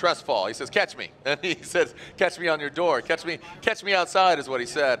 boom, trust fall. He says, catch me. And he says, catch me on your door. Catch me outside is what he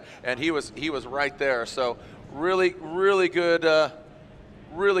said. And he was right there. So really good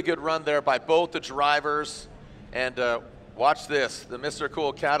run there by both the drivers. And watch this, the Mr.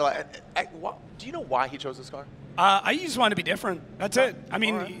 Cool Cadillac. Do you know why he chose this car? I just want to be different. That's it. I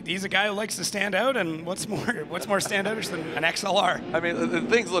mean, he's a guy who likes to stand out, and what's more standoutish than an XLR? I mean, the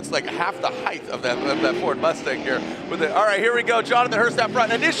thing looks like half the height of that Ford Mustang here. All right, here we go. Jonathan Hurst up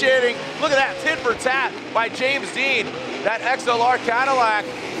front, initiating. Look at that, tit for tat by James Dean. That XLR Cadillac,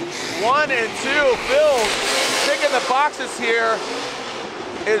 1 and 2 filled. Ticking the boxes here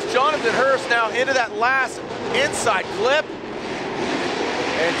is Jonathan Hurst now into that last inside clip.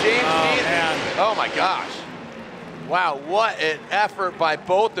 And James Dean, man. Oh my gosh. Wow, what an effort by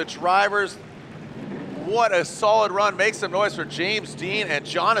both the drivers. What a solid run. Make some noise for James Dean and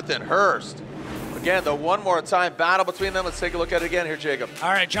Jonathan Hurst. Again, the one more time battle between them. Let's take a look at it again here, Jacob. All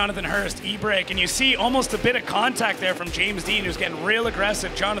right, Jonathan Hurst, e-brake, and you see almost a bit of contact there from James Dean, who's getting real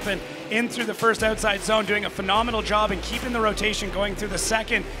aggressive. Jonathan in through the first outside zone, doing a phenomenal job in keeping the rotation going through the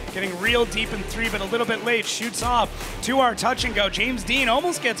second, getting real deep in 3, but a little bit late, shoots off to our touch and go. James Dean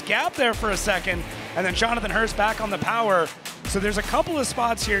almost gets gapped there for a second, and then Jonathan Hurst back on the power. So there's a couple of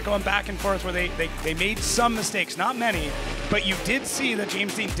spots here going back and forth where they made some mistakes, not many, but you did see that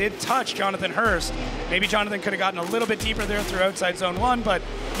James Dean did touch Jonathan Hurst. Maybe Jonathan could have gotten a little bit deeper there through outside zone 1, but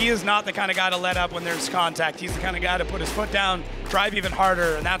he is not the kind of guy to let up when there's contact. He's the kind of guy to put his foot down, drive even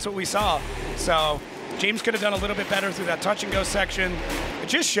harder, and that's what we saw. So James could have done a little bit better through that touch and go section. It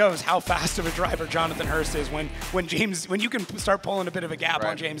just shows how fast of a driver Jonathan Hurst is when you can start pulling a bit of a gap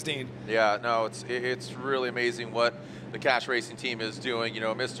on James Dean. Yeah, no, it's really amazing what the Cash Racing team is doing. You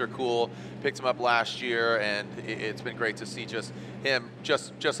know, Mr. Cool picked him up last year, and it's been great to see just him,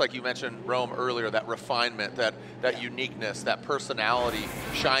 just like you mentioned, Rome, earlier, that refinement, that uniqueness, that personality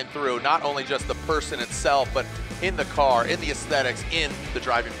shine through, not only just the person itself, but in the car, in the aesthetics, in the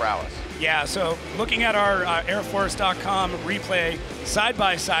driving prowess. Yeah, so looking at our airforce.com replay side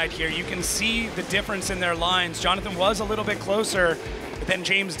by side here, you can see the difference in their lines. Jonathan was a little bit closer than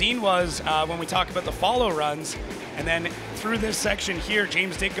James Dean was when we talk about the follow runs. And then through this section here,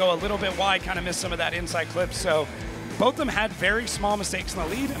 James did go a little bit wide, kind of missed some of that inside clip. So both of them had very small mistakes in the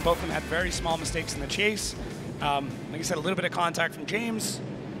lead, and both of them had very small mistakes in the chase. Like I said, a little bit of contact from James,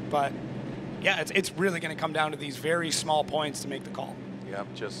 but yeah, it's really going to come down to these very small points to make the call. Yep,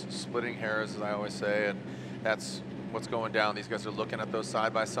 just splitting hairs, as I always say, and that's what's going down. These guys are looking at those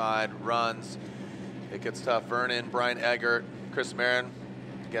side-by-side runs. It gets tough. Vernon, Brian Eggert, Chris Marin.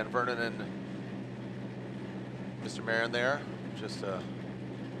 Again, Vernon and Mr. Marin there. Just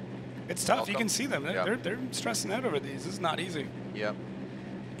it's tough. welcome. You can see them. They're stressing out over these. This is not easy. Yep.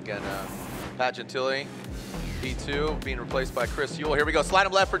 Again, Pat Gentili, P2, being replaced by Chris Ewell. Here we go. Slide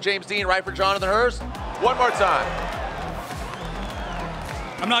him left for James Dean, right for Jonathan Hurst. One more time.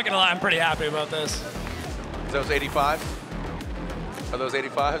 I'm not going to lie. I'm pretty happy about this. Is those 85s? Are those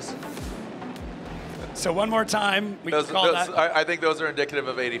 85s? So one more time, we those, can call that. I think those are indicative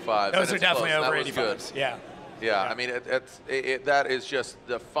of 85. Those are definitely close. over That was 85s. good. Yeah. Yeah, I mean, that is just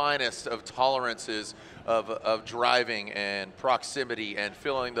the finest of tolerances of driving and proximity and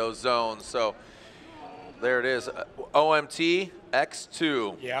filling those zones. So there it is, OMT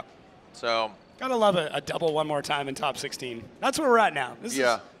X2. Yeah. So gotta love a double one more time in top 16. That's where we're at now. This is,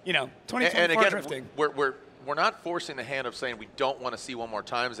 2024 and again, drifting. We're not forcing the hand of saying we don't want to see one more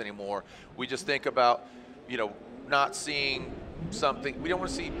times anymore. We just think about, not seeing something. We don't want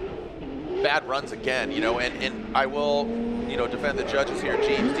to see bad runs again, and I will, defend the judges here,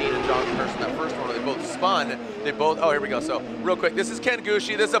 James Dean and Jonathan Hurst in that first one where they both spun. They both, oh, here we go. So real quick, this is Ken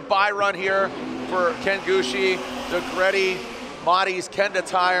Gucci. This is a bye run here for Ken Gucci, DeGretti, Motti's Kenda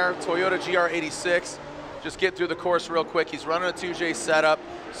tire, Toyota GR86. Just get through the course real quick. He's running a 2J setup.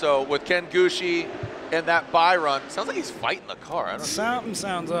 So with Ken Gucci and that bye run, sounds like he's fighting the car. I don't know. Something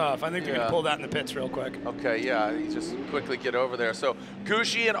sounds off. I think they're going to pull that in the pits real quick. Okay, yeah, he just quickly get over there. So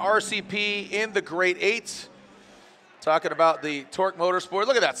Gucci and RCP in the grade 8. Talking about the Torque Motorsport.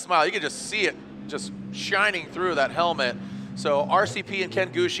 Look at that smile. You can just see it just shining through that helmet. So RCP and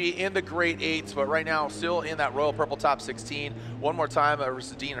Ken Gucci in the grade 8s, but right now still in that royal purple top 16. One more time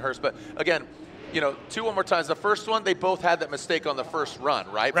versus Dean and Hurst. But again, two one more times. The first one, they both had that mistake on the first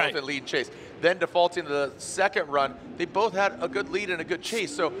run, right? Both in lead and chase. Then defaulting to the second run, they both had a good lead and a good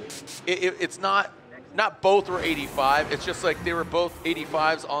chase. So it's not both were 85. It's just like they were both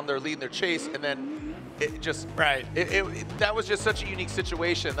 85s on their lead and their chase, and then it just that was just such a unique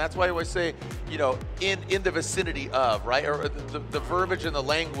situation. That's why I always say, in the vicinity of, right, or the verbiage and the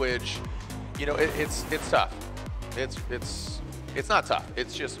language, it's tough. It's not tough.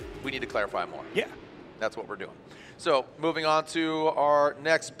 It's just we need to clarify more. Yeah, that's what we're doing. So moving on to our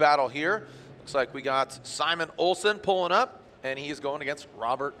next battle here. Looks like we got Simon Olsen pulling up, and he's going against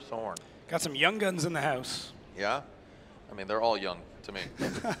Robert Thorne. Got some young guns in the house. Yeah, I mean they're all young to me.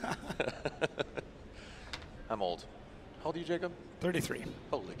 I'm old. How old are you, Jacob? 33.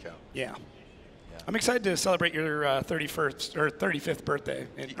 Holy cow. Yeah. I'm excited to celebrate your 31st or 35th birthday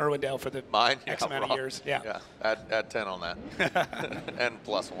in Irwindale for the X amount of years. Yeah. Add 10 on that. And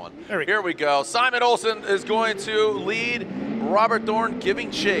plus 1. Here we go. Simon Olsen is going to lead Robert Thorne giving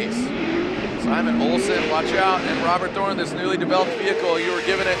chase. Simon Olsen, watch out. And Robert Thorne, this newly developed vehicle, you were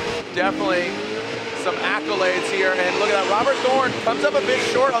giving it definitely some accolades here. And look at that. Robert Thorne comes up a bit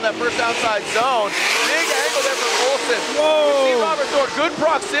short on that first outside zone. Big angle there from Olsen. Whoa. You see Robert Thorne, good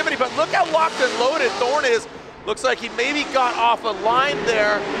proximity, but look how locked and loaded Thorne is. Looks like he maybe got off a line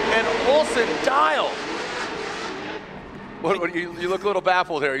there, and Olsen dialed. You look a little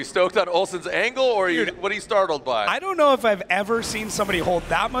baffled here. Are you stoked on Olsen's angle, or what are you startled by? I don't know if I've ever seen somebody hold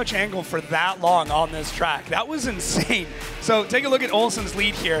that much angle for that long on this track. That was insane. So take a look at Olsen's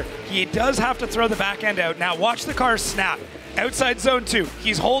lead here. He does have to throw the back end out. Now watch the car snap. Outside zone 2.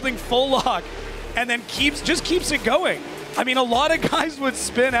 He's holding full lock and then just keeps it going. I mean, a lot of guys would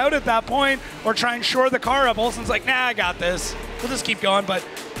spin out at that point or try and shore the car up. Olsen's like, nah, I got this. We'll just keep going. But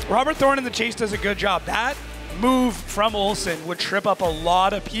Robert Thorne in the chase does a good job. That move from Olsen would trip up a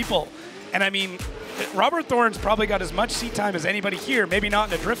lot of people. And I mean, Robert Thorne's probably got as much seat time as anybody here, maybe not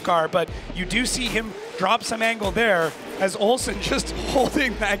in a drift car, but you do see him drop some angle there as Olsen just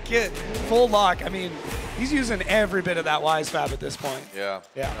holding that kit full lock. I mean, he's using every bit of that WiseFab at this point. Yeah.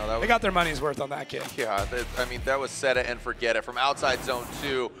 No, they got their money's worth on that kit. Yeah, I mean, that was set it and forget it. From outside zone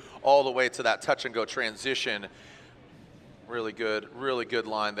 2 all the way to that touch and go transition. Really good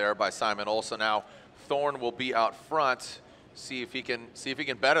line there by Simon Olsen. Now, Thorne will be out front. See if he can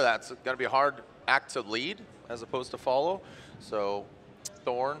better that. It's going to be a hard act to lead as opposed to follow. So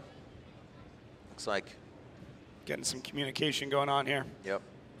Thorne looks like getting some communication going on here. Yep.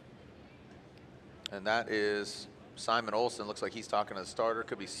 And that is Simon Olsen. Looks like he's talking to the starter.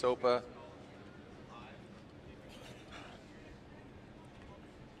 Could be Sopa.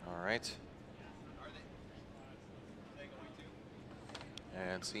 All right.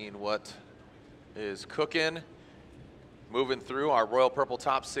 And seeing what is cooking, moving through our royal purple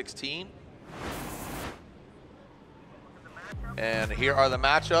top 16. And here are the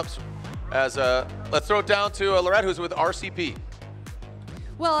matchups. As let's throw it down to Lorette, who's with RCP.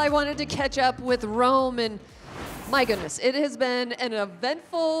 Well, I wanted to catch up with Rome, and my goodness, it has been an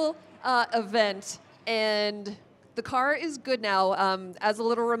eventful event, and the car is good now. As a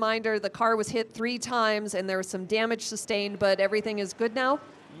little reminder, the car was hit 3 times, and there was some damage sustained, but everything is good now.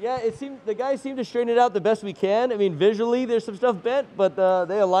 Yeah, the guys seem to straighten it out the best we can. I mean, visually, there's some stuff bent, but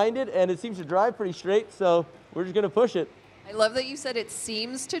they aligned it, and it seems to drive pretty straight, so we're just going to push it. I love that you said it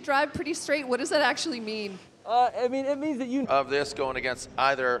seems to drive pretty straight. What does that actually mean? I mean, it means that you... Of this going against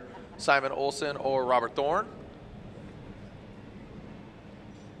either Simon Olsen or Robert Thorne.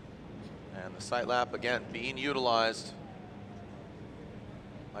 And the sight lap, again, being utilized.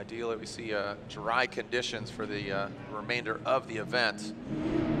 Ideally, we see dry conditions for the remainder of the event.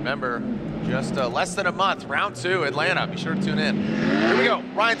 Remember, just less than a month, round 2, Atlanta. Be sure to tune in. Here we go.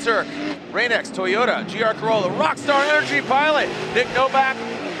 Ryan Turk, Rain-X, Toyota, GR Corolla, Rockstar Energy Pilot. Nick Novak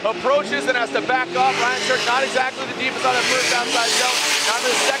approaches and has to back off. Ryan Turk not exactly the deepest on the first outside zone, not in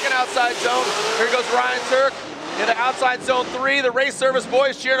the second outside zone. Here goes Ryan Turk into outside zone 3. The race service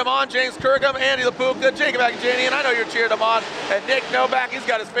boys cheering him on. James Kirkham, Andy LaPuca, Jacob Akajani, and I know you're cheering him on. And Nick Novak, he's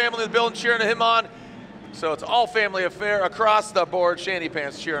got his family in the building cheering him on. So it's all family affair across the board. Shandy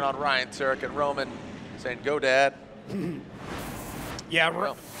Pants cheering on Ryan Turk, and Roman saying, "Go, Dad."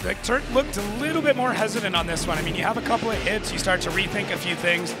 Yeah, Turk looked a little bit more hesitant on this one. I mean, you have a couple of hits, you start to rethink a few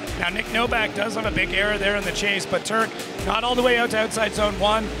things. Now, Nick Novak does have a big error there in the chase, but Turk not all the way out to outside zone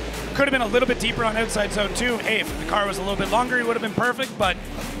 1. Could have been a little bit deeper on outside zone 2. Hey, if the car was a little bit longer, he would have been perfect, but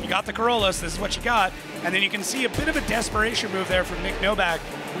you got the Corolla, so this is what you got. And then you can see a bit of a desperation move there from Nick Novak,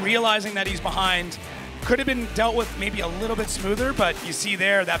 realizing that he's behind. Could have been dealt with maybe a little bit smoother, but you see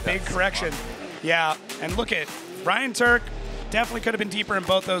there that big correction. Yeah, and look at Ryan Turk, definitely could have been deeper in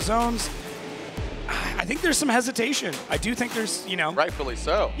both those zones. I think there's some hesitation. I do think there's, you know. Rightfully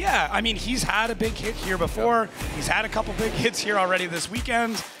so. Yeah, I mean, he's had a big hit here before. Yep. He's had a couple big hits here already this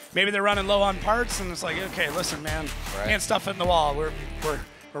weekend. Maybe they're running low on parts, and it's like, okay, listen, man, can't stuff it in the wall. We're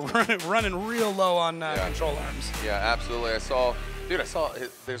running real low on control arms. Yeah, absolutely. I saw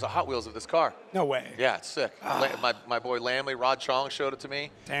there's a Hot Wheels of this car. No way. Yeah, it's sick. My boy Lamley, Rod Chong showed it to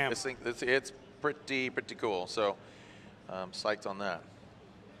me. Damn. This thing, it's pretty cool. So I'm psyched on that.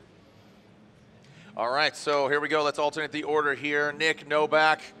 All right, so here we go. Let's alternate the order here. Nick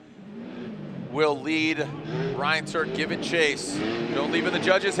Novak will lead. Ryan Turk giving chase. Don't leave it in the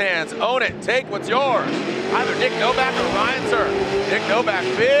judges' hands. Own it. Take what's yours. Either Nick Novak or Ryan Turk. Nick Novak,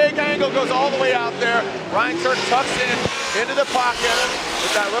 big angle, goes all the way out there. Ryan Turk tucks into the pocket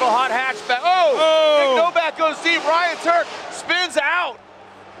with that little hot hatchback. Oh! Nick Novak goes deep. Ryan Turk spins out.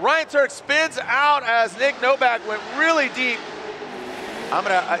 Ryan Turk spins out as Nick Novak went really deep.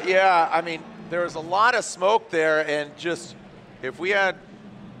 I mean, there was a lot of smoke there, and just, if we had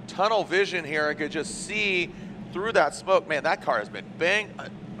tunnel vision here, I could just see through that smoke. Man, that car has been banged.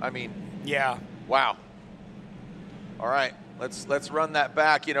 I mean, yeah. Wow. All right, let's run that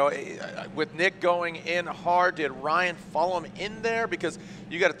back. You know, with Nick going in hard, did Ryan follow him in there? Because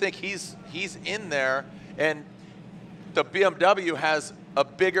you got to think he's in there, and the BMW has a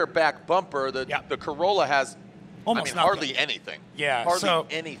bigger back bumper. The Corolla has almost hardly anything. Yeah, hardly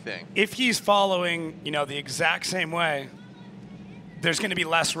anything. If he's following, you know, the exact same way, there's going to be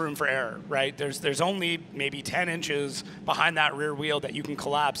less room for error, right? There's only maybe 10 inches behind that rear wheel that you can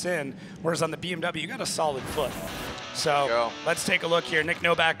collapse in, whereas on the BMW, you got a solid foot. So let's take a look here. Nick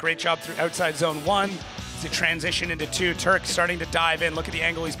Novak, great job through outside zone 1 to transition into 2. Turk starting to dive in. Look at the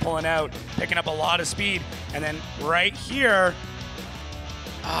angle he's pulling out, picking up a lot of speed. And then right here,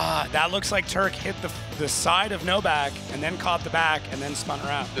 that looks like Turk hit the side of Novak and then caught the back and then spun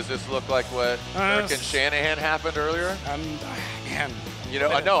around. Does this look like what Turk and Shanahan happened earlier? Man. You know,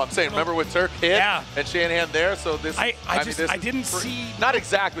 I know. I'm saying, remember when Turk hit and Shanahan there? So this, I didn't see. Not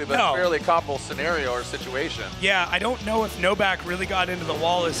exactly, but fairly comparable scenario or situation. Yeah, I don't know if Novak really got into the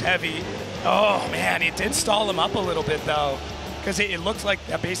wall as heavy. Oh man, it did stall him up a little bit though, because it looked like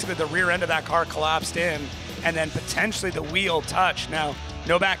basically the rear end of that car collapsed in, and then potentially the wheel touched. Now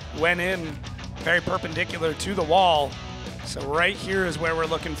Novak went in very perpendicular to the wall, so right here is where we're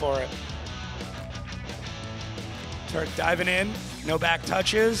looking for it. Turk diving in, Novak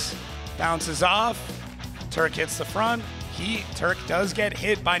touches, bounces off, Turk hits the front. Turk does get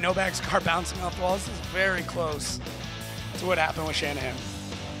hit by Novak's car bouncing off the wall. This is very close to what happened with Shanahan.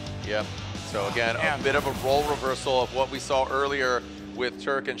 Yep, so again, a bit of a role reversal of what we saw earlier with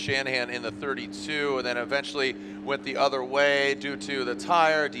Turk and Shanahan in the 32, and then eventually went the other way due to the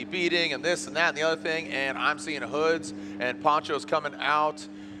tire debeating and this and that and the other thing, and I'm seeing hoods and ponchos coming out.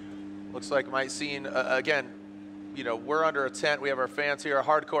 Looks like might seeing, again, you know, we're under a tent. We have our fans here,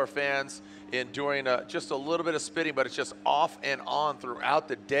 hardcore fans, enduring just a little bit of spitting, but it's just off and on throughout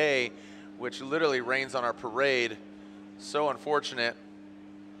the day, which literally rains on our parade. So unfortunate.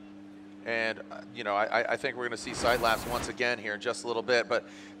 And, you know, I think we're going to see side laps once again here in just a little bit. But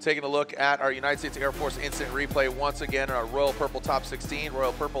taking a look at our United States Air Force instant replay once again in our Royal Purple Top 16.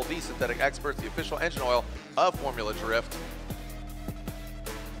 Royal Purple, the synthetic experts, the official engine oil of Formula Drift.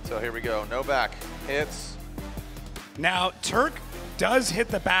 So here we go. Novak hits. Now, Turk does hit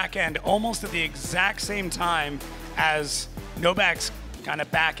the back end almost at the exact same time as Novak's kind of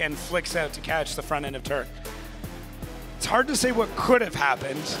back end flicks out to catch the front end of Turk. It's hard to say what could have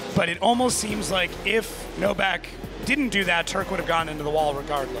happened, but it almost seems like if Novak didn't do that, Turk would have gone into the wall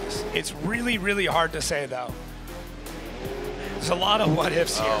regardless. It's really, really hard to say, though. There's a lot of what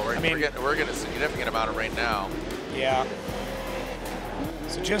ifs here. Oh, we're getting a significant amount of rain now. Yeah.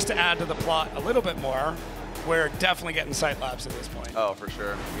 So just to add to the plot a little bit more, we're definitely getting sight laps at this point. Oh, for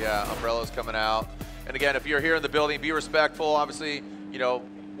sure. Yeah, umbrellas coming out. And again, if you're here in the building, be respectful. Obviously, you know,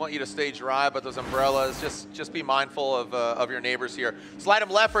 want you to stay dry, but those umbrellas, just be mindful of your neighbors here. Slide them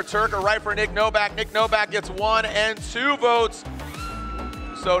left for Turk or right for Nick Novak. Nick Novak gets 1 and 2 votes.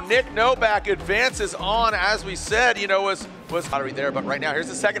 So Nick Novak advances on, as we said, you know, was lottery there, but right now, here's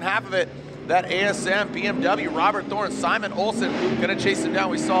the second half of it. That ASM, BMW, Robert Thorne, Simon Olsen gonna chase him down.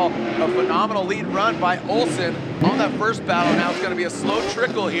 We saw a phenomenal lead run by Olsen on that first battle. Now it's gonna be a slow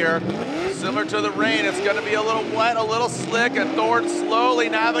trickle here. Similar to the rain, it's gonna be a little wet, a little slick, and Thorne slowly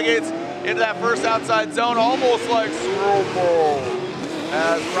navigates into that first outside zone, almost like slow-mo.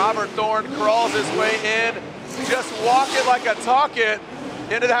 As Robert Thorne crawls his way in, just walk it like a talk it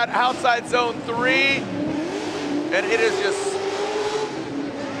into that outside zone 3. And it is just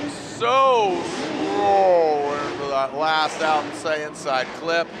so slow into that last inside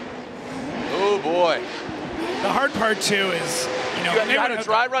clip. Oh boy. The hard part too is, you know, you had a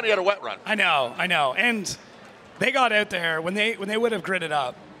dry run, you had a wet run. I know. And they got out there, when they would have gridded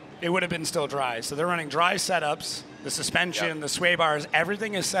up, it would have been still dry. So they're running dry setups, the suspension, the sway bars,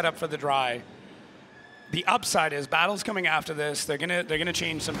 everything is set up for the dry. The upside is battles coming after this. They're gonna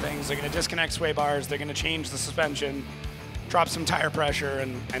change some things. They're gonna disconnect sway bars. They're gonna change the suspension, drop some tire pressure,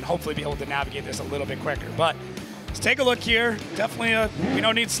 and hopefully be able to navigate this a little bit quicker. But let's take a look here. Definitely, we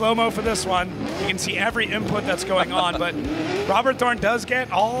don't need slow-mo for this one. You can see every input that's going on, but Robert Thorne does get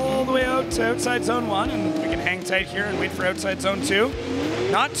all the way out to outside zone 1, and we can hang tight here and wait for outside zone 2.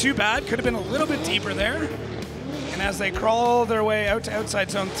 Not too bad. Could have been a little bit deeper there. And as they crawl their way out to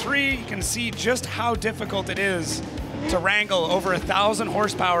outside zone 3, you can see just how difficult it is to wrangle over 1,000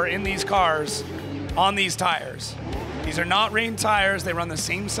 horsepower in these cars on these tires. These are not rain tires. They run the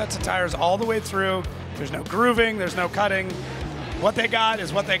same sets of tires all the way through. There's no grooving, there's no cutting. What they got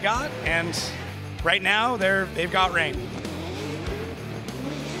is what they got, and right now they've got rain.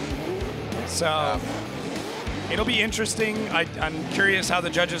 So it'll be interesting. I'm curious how the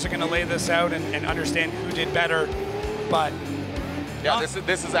judges are going to lay this out and understand who did better. But yeah,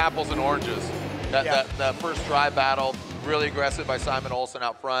 this is apples and oranges. That first dry battle, really aggressive by Simon Olsen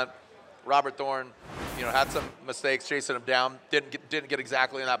out front. Robert Thorne, you know, had some mistakes chasing him down. Didn't get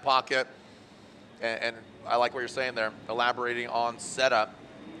exactly in that pocket. And I like what you're saying there, elaborating on setup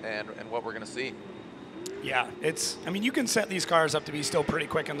and what we're going to see. Yeah, I mean, you can set these cars up to be still pretty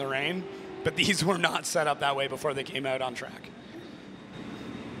quick in the rain, but these were not set up that way before they came out on track.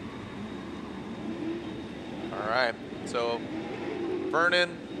 All right, so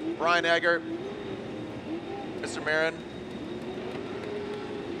Vernon, Brian Eggert, Mr. Marin.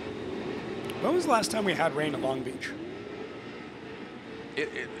 When was the last time we had rain at Long Beach?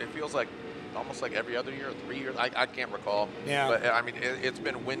 It feels like almost like every other year or 3 years. I can't recall. Yeah. But I mean, it's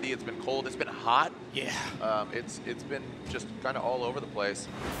been windy, it's been cold, it's been hot. Yeah. It's been just kind of all over the place.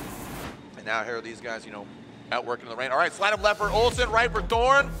 And now here are these guys, you know, out working in the rain. All right, slide up left for Olsen, right for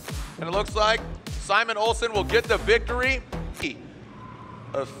Thorne. And it looks like Simon Olsen will get the victory.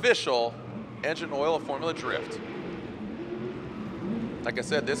 Official engine oil of Formula Drift. Like I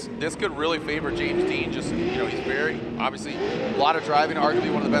said, this could really favor James Dean. Just, you know, he's very, obviously, a lot of driving,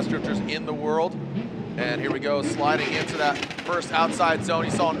 arguably one of the best drifters in the world. And here we go, sliding into that first outside zone.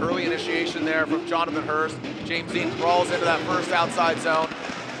 You saw an early initiation there from Jonathan Hurst. James Dean crawls into that first outside zone.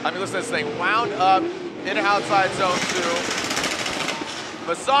 I mean, listen to this thing, wound up into outside zone 2.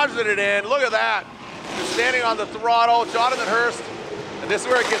 Massages it in, look at that. Just standing on the throttle, Jonathan Hurst. And this is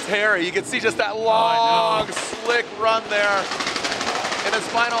where it gets hairy. You can see just that long, slick run there. In his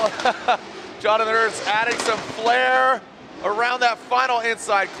final, Jonathan Hurst adding some flair around that final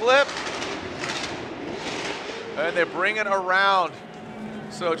inside clip. And they bring it around.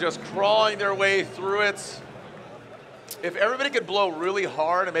 So just crawling their way through it. If everybody could blow really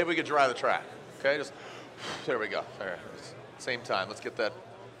hard and maybe we could dry the track. Okay, just, there we go. There, same time, let's get that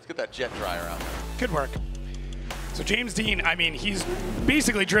jet dryer out. Good work. So James Dean, I mean, he's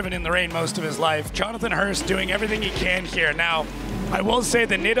basically driven in the rain most of his life. Jonathan Hurst doing everything he can here. Now, I will say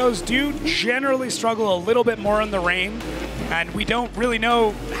the Nittos do generally struggle a little bit more in the rain, and we don't really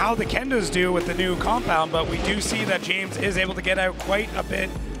know how the Kendas do with the new compound, but we do see that James is able to get out quite a bit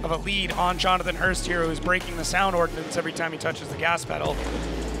of a lead on Jonathan Hurst here, who's breaking the sound ordinance every time he touches the gas pedal.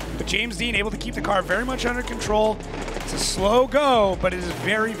 But James Dean able to keep the car very much under control. It's a slow go, but it is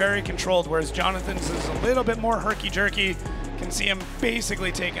very, very controlled, whereas Jonathan's is a little bit more herky-jerky. Can see him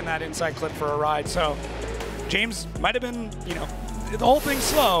basically taking that inside clip for a ride. So James might have been, you know, the whole thing's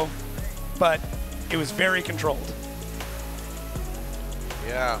slow, but it was very controlled.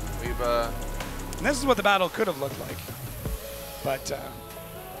 Yeah, we've... And this is what the battle could have looked like. But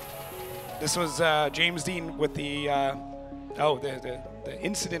this was James Dean with the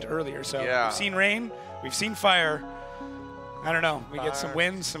incident earlier. So yeah. We've seen rain, we've seen fire. I don't know. We get some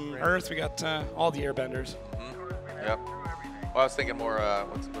wind, some earth. We got all the airbenders. Mm-hmm. Yep. Well, I was thinking more,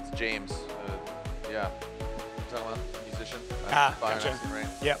 what's James? Yeah. Talking about musician? Fire, gotcha. I've seen rain.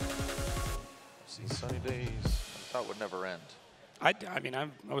 Yep. See sunny days. I thought would never end. I mean, I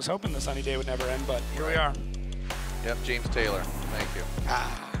was hoping the sunny day would never end, but here we are. Yep, James Taylor. Thank you.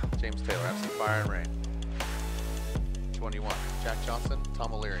 James Taylor, FC Fire and Rain. 21. Jack Johnson,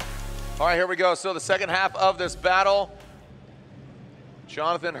 Tom O'Leary. All right, here we go. So the second half of this battle,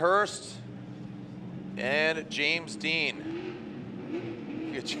 Jonathan Hurst and James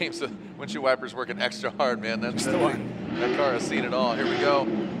Dean. Yeah, James, the windshield wipers working extra hard, man. That's the one. That car has seen it all. Here we go.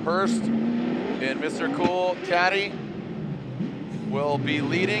 Hurst and Mr. Cool Caddy will be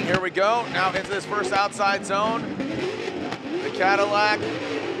leading. Here we go. Now into this first outside zone. The Cadillac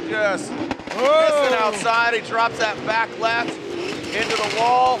just missing outside. He drops that back left into the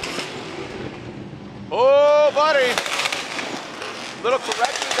wall. Oh, buddy. Little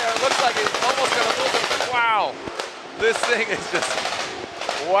correction there. It looks like he's almost going to lose it. Wow. This thing is just,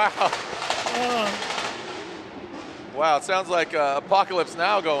 wow. Wow, it sounds like Apocalypse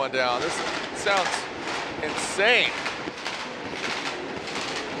Now going down. This sounds insane.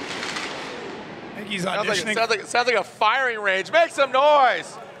 He's auditioning. Sounds like a firing range. Make some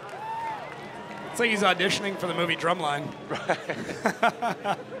noise. It's like he's auditioning for the movie Drumline.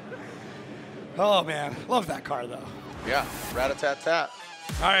 Right. Oh, man. Love that car, though. Yeah. Rat-a-tat-tat.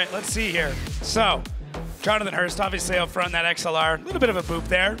 All right, let's see here. So, Jonathan Hurst, obviously out front in that XLR. A little bit of a boop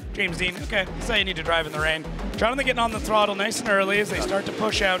there. James Dean, okay, that's how you need to drive in the rain. Jonathan getting on the throttle nice and early as they start to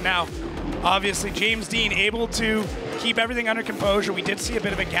push out now. Obviously, James Dean able to keep everything under composure. We did see a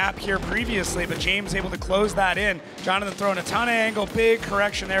bit of a gap here previously, but James able to close that in. Jonathan throwing a ton of angle, big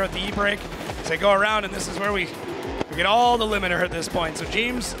correction there with the e-brake. So they go around, and this is where we get all the limiter at this point. So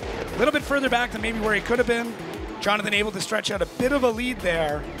James a little bit further back than maybe where he could have been. Jonathan able to stretch out a bit of a lead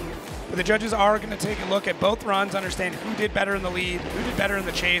there. But the judges are going to take a look at both runs, understand who did better in the lead, who did better in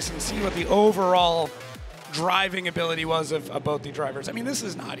the chase, and see what the overall driving ability was of both the drivers. I mean, this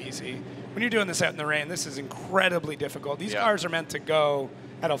is not easy. When you're doing this out in the rain, this is incredibly difficult. These cars are meant to go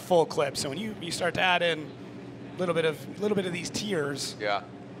at a full clip. So when you start to add in a little bit of these tiers,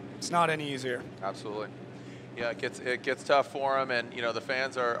 it's not any easier. Absolutely. Yeah, it gets tough for them, and you know the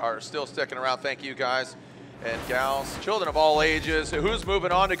fans are still sticking around. Thank you guys and gals, children of all ages. Who's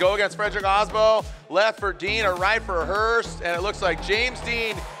moving on to go against Frederick Osbo? Left for Dean, or right for Hurst, and it looks like James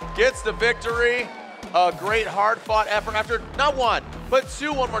Dean gets the victory. A great hard-fought effort after not one, but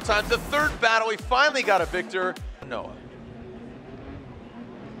two one more time. The third battle, we finally got a victor. Noah.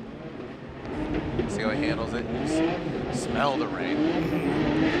 See how he handles it. Smell the rain.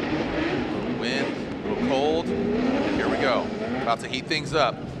 Wind, a little cold. Here we go. About to heat things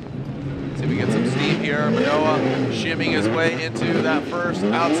up. See if we get some steam here. Manoa shimming his way into that first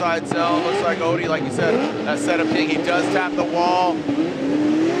outside zone. Looks like Odie, like you said, that setup thing. He does tap the wall.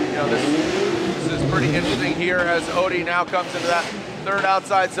 You know, this is pretty interesting here as Odie now comes into that third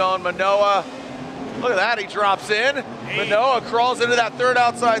outside zone. Manoa, look at that, he drops in. Hey. Manoa crawls into that third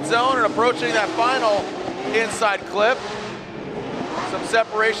outside zone and approaching that final inside clip. Some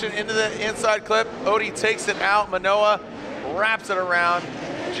separation into the inside clip. Odie takes it out. Manoa wraps it around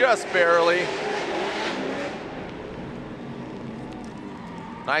just barely.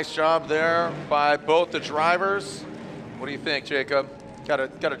 Nice job there by both the drivers. What do you think, Jacob? Got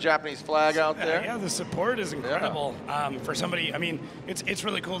a Japanese flag out there. Yeah, the support is incredible for somebody. I mean, it's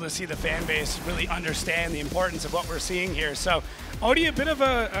really cool to see the fan base really understand the importance of what we're seeing here. So, Odie, a bit of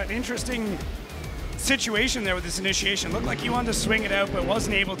an interesting situation there with this initiation. Looked like he wanted to swing it out, but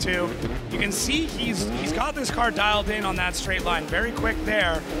wasn't able to. You can see he's got this car dialed in on that straight line. Very quick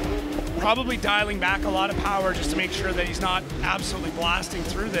there. Probably dialing back a lot of power just to make sure that he's not absolutely blasting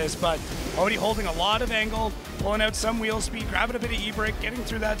through this, but Odie holding a lot of angle, pulling out some wheel speed, grabbing a bit of e-brake, getting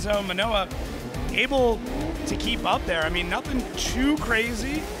through that zone. Manoa able to keep up there. I mean, nothing too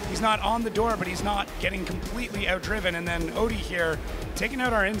crazy. He's not on the door, but he's not getting completely outdriven. And then Odie here taking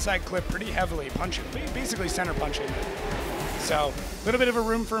out our inside clip pretty heavily, punching, basically center punching. So a little bit of a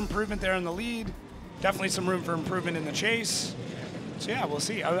room for improvement there in the lead. Definitely some room for improvement in the chase. So yeah, we'll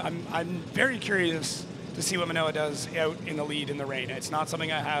see. I'm very curious to see what Manoa does out in the lead in the rain. It's not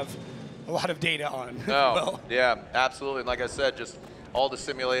something I have a lot of data on. No, Well, yeah, absolutely. And like I said, just all the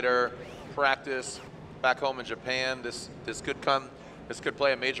simulator practice back home in Japan. This could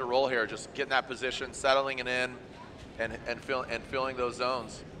play a major role here. Just getting that position, settling it in, and filling those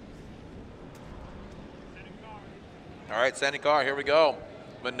zones. All right, sending car. Here we go.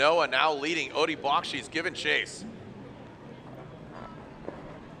 Manoa now leading. Odi Bakshi's giving chase.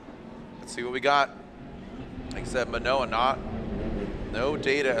 Let's see what we got. Like I said, Manoa no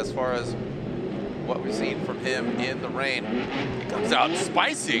data as far as what we've seen from him in the rain. He comes out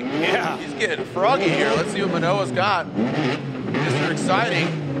spicy. Yeah. He's getting froggy here. Let's see what Manoa's got. Mr. Exciting.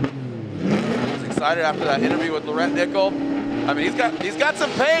 He's excited after that interview with Laurent Nickel. I mean, he's got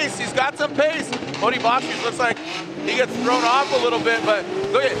some pace. He's got some pace. Odi Bakshi looks like he gets thrown off a little bit, but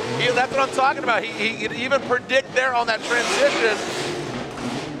look at that's what I'm talking about. He could even predict there on that transition.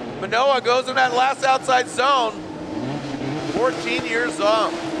 Manoa goes in that last outside zone. 14 years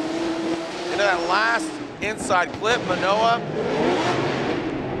old. Into that last inside clip, Manoa,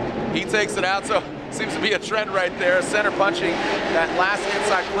 he takes it out. So seems to be a trend right there. Center punching that last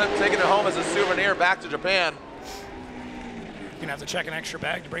inside clip, taking it home as a souvenir back to Japan. You're gonna have to check an extra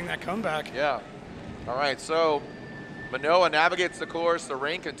bag to bring that cone back. Yeah. All right, so Manoa navigates the course, the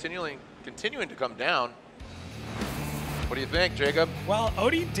rain continuing to come down. What do you think, Jacob? Well,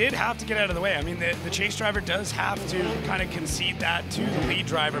 Odi did have to get out of the way. I mean, the chase driver does have to kind of concede that to the lead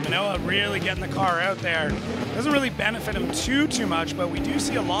driver. Manoa really getting the car out there. Doesn't really benefit him too much, but we do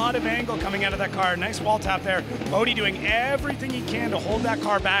see a lot of angle coming out of that car. Nice wall tap there. Odi doing everything he can to hold that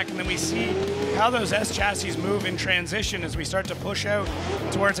car back, and then we see how those S chassis move in transition as we start to push out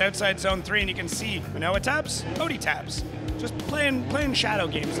towards outside zone 3, and you can see Manoa taps, Odi taps. Just playing shadow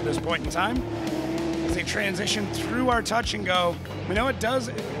games at this point in time. As they transition through our touch and go, Manoa does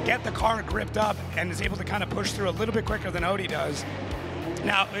get the car gripped up and is able to kind of push through a little bit quicker than Odi does.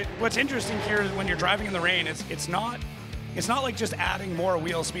 Now, what's interesting here is when you're driving in the rain, it's not like just adding more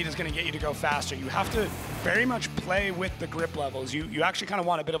wheel speed is going to get you to go faster. You have to very much play with the grip levels. You actually kind of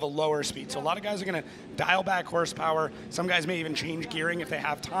want a bit of a lower speed. So a lot of guys are going to dial back horsepower. Some guys may even change gearing if they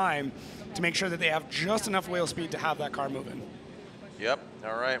have time to make sure that they have just enough wheel speed to have that car moving. Yep.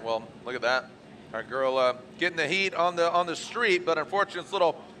 All right. Well, look at that. Our girl getting the heat on the street, but unfortunately it's a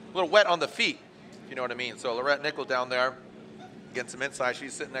little wet on the feet, if you know what I mean. So Laurent Nickel down there getting some insight.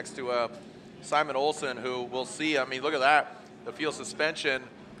 She's sitting next to Simon Olsen, who we'll see. I mean, look at that. The field suspension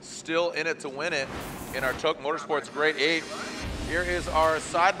still in it to win it in our Toke Motorsports Grade 8. Here is our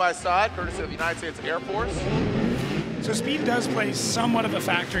side-by-side, courtesy of the United States Air Force. So speed does play somewhat of a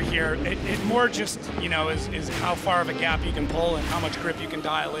factor here. It more just, is how far of a gap you can pull and how much grip you can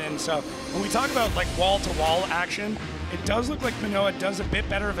dial in. So when we talk about like wall-to-wall action, it does look like Manoa does a bit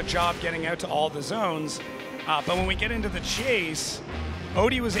better of a job getting out to all the zones. But when we get into the chase,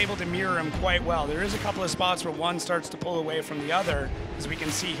 Odi was able to mirror him quite well. There is a couple of spots where one starts to pull away from the other, as we can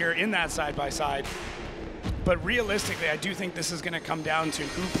see here in that side-by-side. But realistically, I do think this is going to come down to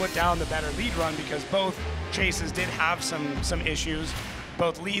who put down the better lead run, because both chases did have some issues.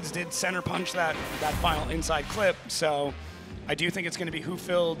 Both leads did center punch that final inside clip. So I do think it's going to be who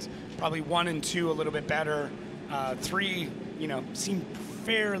filled probably 1 and 2 a little bit better. 3, seem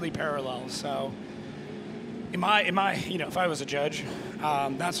fairly parallel. So if I was a judge,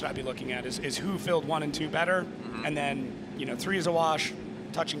 that's what I'd be looking at is who filled 1 and 2 better, and then 3 is a wash.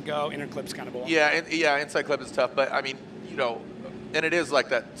 Touch and go, inner clip's kind of a wash. Yeah, inside clip is tough, but I mean, and it is like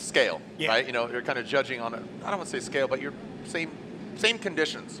that scale, right? You're kind of judging on it. I don't want to say scale, but you're same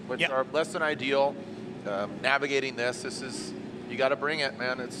conditions, which are less than ideal. Navigating this is, you got to bring it,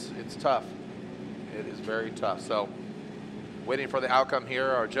 man. It's tough. It is very tough. So, waiting for the outcome here.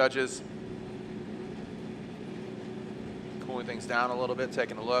 Our judges cooling things down a little bit,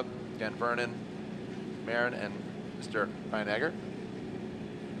 taking a look. Again, Vernon, Marin, and Mr. Ryan.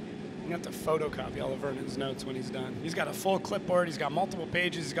 You have to photocopy all of Vernon's notes when he's done. He's got a full clipboard. He's got multiple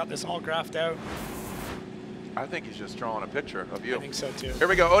pages. He's got this all graphed out. I think he's just drawing a picture of you. I think so too. Here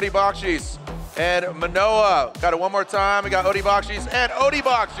we go, Odi Bakshis and Manoa. Got it one more time. We got Odi Bakshis and Odi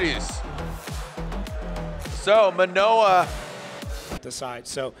Bakshis. So Manoa. The side.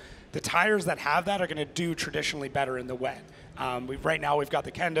 So the tires that have that are going to do traditionally better in the wet. Right now we've got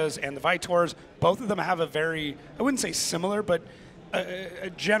the Kendas and the Vitors. Both of them have a very, I wouldn't say similar, but a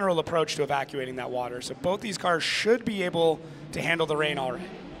general approach to evacuating that water. So both these cars should be able to handle the rain all right.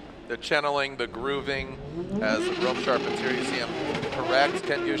 The channeling, the grooving, as Rome Charpentier, you see him correct.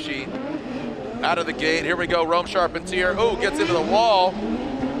 Ken Gushi out of the gate. Here we go, Rome Charpentier. Oh, gets into the wall.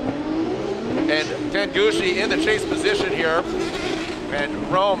 And Ken Gushi in the chase position here.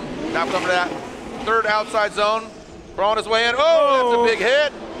 And Rome now coming to that third outside zone, throwing his way in. Oh, that's a big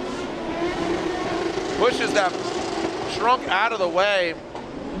hit. Pushes that trunk out of the way.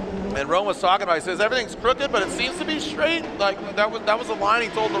 And Rome was talking about, he says, everything's crooked, but it seems to be straight. Like, that was the line he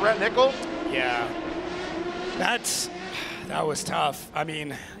told Lorette Nickel. Yeah, that was tough. I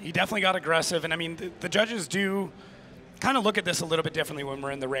mean, he definitely got aggressive. And I mean, the judges do kind of look at this a little bit differently when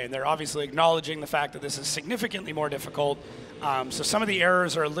we're in the rain. They're obviously acknowledging the fact that this is significantly more difficult. So some of the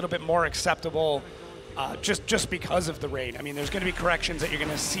errors are a little bit more acceptable just because of the rain. I mean, there's going to be corrections that you're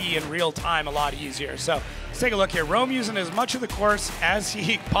going to see in real time a lot easier. So let's take a look here. Rome using as much of the course as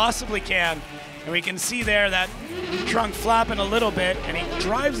he possibly can. And we can see there that trunk flapping a little bit, and he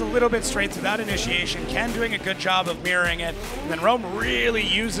drives a little bit straight through that initiation. Ken doing a good job of mirroring it. And then Rome really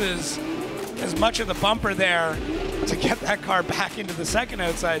uses as much of the bumper there to get that car back into the second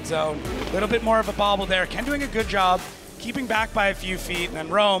outside zone. A little bit more of a bobble there. Ken doing a good job, keeping back by a few feet. And then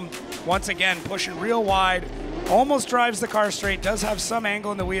Rome, once again, pushing real wide, almost drives the car straight, does have some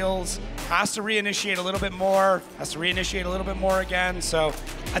angle in the wheels, has to reinitiate a little bit more, has to reinitiate a little bit more again. So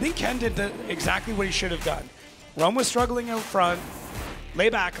I think Ken did exactly what he should have done. Rome was struggling out front, lay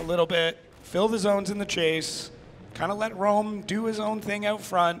back a little bit, fill the zones in the chase, kind of let Rome do his own thing out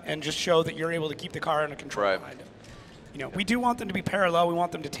front and just show that you're able to keep the car under control behind him. You know, we do want them to be parallel, we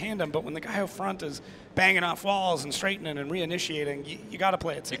want them to tandem, but when the guy out front is banging off walls and straightening and reinitiating, you got to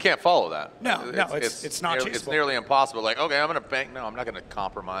play it safe. You can't follow that. No, it's not chaseable. It's nearly impossible. Like, okay, I'm going to bank. No, I'm not going to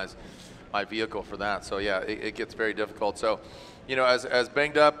compromise my vehicle for that. So yeah, it gets very difficult. So, you know, as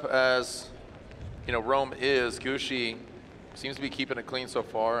banged up as, you know, Rome is, Gucci seems to be keeping it clean so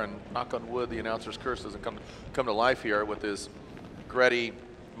far, and knock on wood, the announcer's curse doesn't come to life here with his Gretty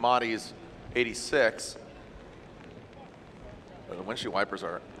Motti's 86. The windshield wipers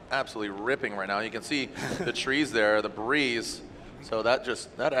are absolutely ripping right now. You can see the trees there, the breeze. So that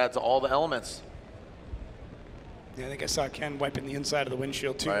adds all the elements. Yeah, I think I saw Ken wiping the inside of the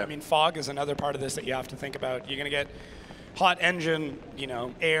windshield too. Right. I mean, fog is another part of this that you have to think about. You're going to get hot engine, you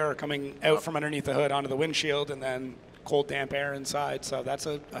know, air coming out from underneath the hood onto the windshield, and then cold, damp air inside. So that's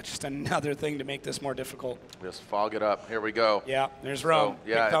just another thing to make this more difficult. Just fog it up. Here we go. Yeah, there's Rome. So,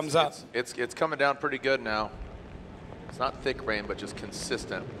 yeah, big thumbs up. It's coming down pretty good now. It's not thick rain, but just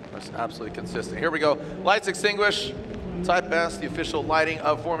consistent. It's absolutely consistent. Here we go. Lights extinguish. Type S, the official lighting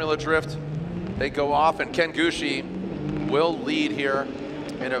of Formula Drift. They go off, and Ken Gucci will lead here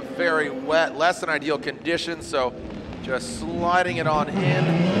in a very wet, less than ideal condition. So just sliding it on in.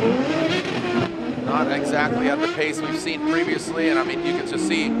 Not exactly at the pace we've seen previously. And I mean, you can just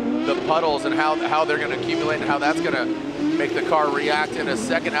see the puddles and how they're going to accumulate and how that's going to make the car react in a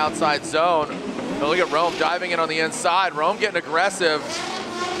second outside zone. But look at Rome diving in on the inside. Rome getting aggressive.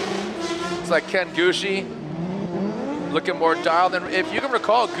 It's like Ken Gucci looking more dialed. And if you can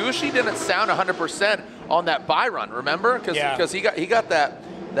recall, Gucci didn't sound 100% on that bye run, remember? Because he got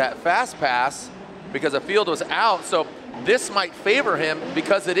that fast pass because the field was out. So this might favor him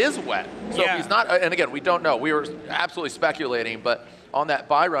because it is wet. So if he's not, and again, we don't know. We were absolutely speculating, but on that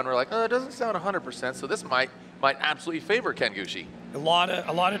bye run, we're like, oh, it doesn't sound 100%. So this might absolutely favor Ken Gucci. A lot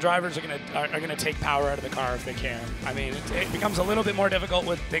of drivers are gonna take power out of the car if they can. I mean, it becomes a little bit more difficult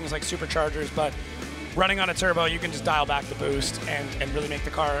with things like superchargers, but running on a turbo, you can just dial back the boost and really make the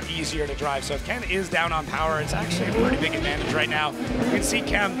car easier to drive. So if Ken is down on power, it's actually a pretty big advantage right now. You can see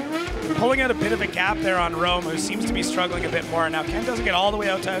Ken pulling out a bit of a gap there on Rome, who seems to be struggling a bit more. Now, Ken doesn't get all the way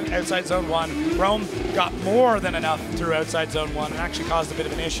out to outside zone 1. Rome got more than enough through outside zone 1 and actually caused a bit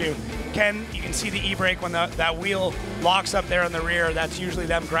of an issue. Ken, you can see the e-brake when that wheel locks up there in the rear. That's usually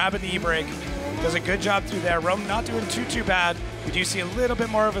them grabbing the e-brake. Does a good job through there. Rome not doing too bad. We do see a little bit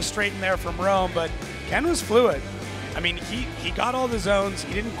more of a straighten there from Rome, but Ken was fluid. I mean, he got all the zones.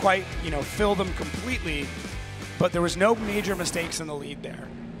 He didn't quite, you know, fill them completely, but there was no major mistakes in the lead there.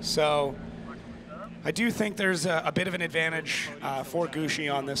 So I do think there's a bit of an advantage for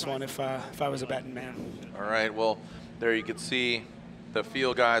Gucci on this one if I was a betting man. All right, well, there you can see the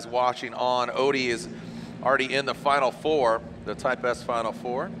field guys watching on. Odie is already in the Final Four, the Type S Final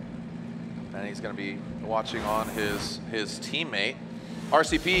Four. And he's going to be watching on his teammate.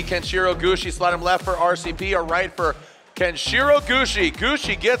 RCP, Kenshiro Gucci, slide him left for RCP, or right for Kenshiro Gucci.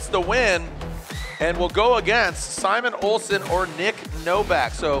 Gucci gets the win and will go against Simon Olsen or Nick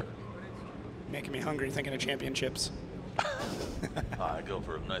Novak. So, making me hungry thinking of championships. I go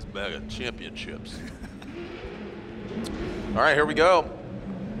for a nice bag of championships. All right, here we go.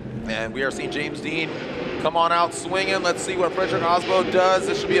 And we are seeing James Dean come on out swinging. Let's see what Frederick Osbo does.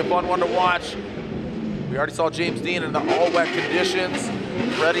 This should be a fun one to watch. We already saw James Dean in the all wet conditions.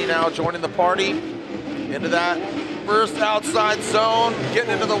 Freddie now joining the party into that First outside zone,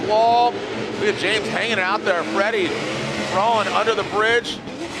 getting into the wall. Look at James hanging out there. Freddie throwing under the bridge.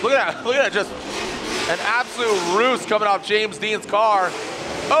 Look at that, just an absolute roost coming off James Dean's car.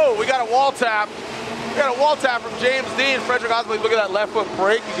 Oh, we got a wall tap. We got a wall tap from James Dean. Frederick Osborne, look at that left foot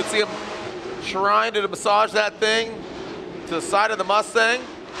brake. You can see him trying to massage that thing to the side of the Mustang.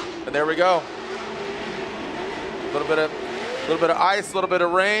 And there we go. A little bit of ice, a little bit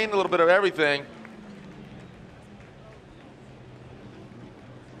of rain, a little bit of everything.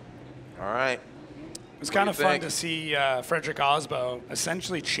 All right. It was kind of fun to see Frederick Osbo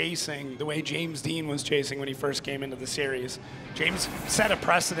essentially chasing the way James Dean was chasing when he first came into the series. James set a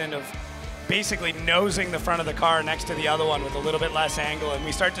precedent of basically nosing the front of the car next to the other one with a little bit less angle, and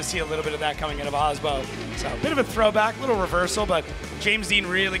we start to see a little bit of that coming out of Osbo. So a bit of a throwback, a little reversal, but James Dean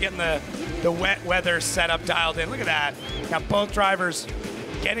really getting the wet weather setup dialed in. Look at that. Now both drivers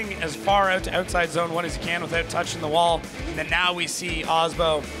getting as far out to outside zone 1 as you can without touching the wall. And then now we see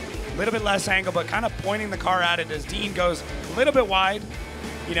Osbo a little bit less angle, but kind of pointing the car at it as Dean goes a little bit wide.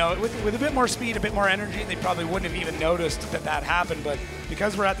 You know, with a bit more speed, a bit more energy, they probably wouldn't have even noticed that happened. But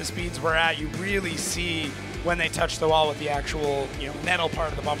because we're at the speeds we're at, you really see when they touch the wall with the actual, you know, metal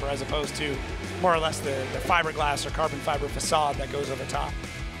part of the bumper as opposed to more or less the fiberglass or carbon fiber facade that goes over top.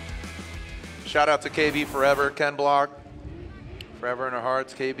 Shout out to KB Forever, Ken Block. Forever in our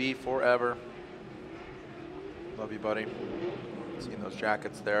hearts, KB Forever. Love you, buddy. Seeing those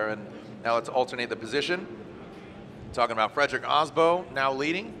jackets there. And now let's alternate the position. Talking about Frederick Osbo now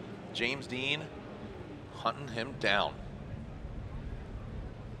leading. James Dean hunting him down.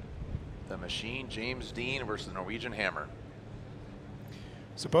 The machine, James Dean versus the Norwegian Hammer.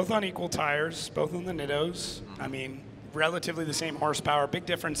 So both on equal tires, both on the Nittos. I mean, relatively the same horsepower. Big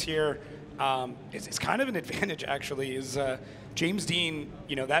difference here. It's kind of an advantage actually. Is James Dean?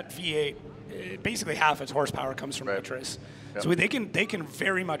 You know, that V8, basically half its horsepower comes from nitrous. Yep. So they can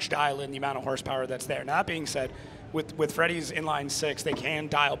very much dial in the amount of horsepower that's there. Now that being said, with Freddie's inline 6, they can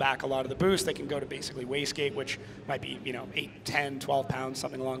dial back a lot of the boost. They can go to basically wastegate, which might be, you know, 8, 10, 12 pounds,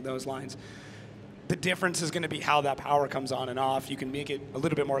 something along those lines. The difference is going to be how that power comes on and off. You can make it a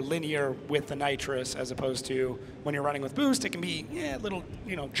little bit more linear with the nitrous as opposed to when you're running with boost, it can be a little,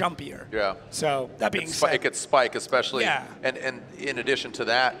 you know, jumpier. Yeah. So that being said, it could spike, especially. Yeah. And in addition to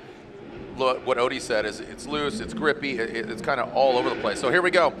that, look, what Odie said is it's loose, it's grippy, it's kind of all over the place. So here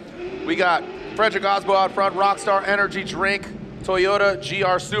we go. We got Frederick Osbo out front, Rockstar Energy Drink, Toyota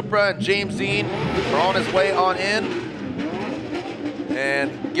GR Supra, and James Dean are on his way on in.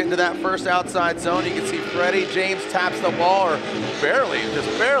 And getting to that first outside zone, you can see Freddie. James taps the wall, or just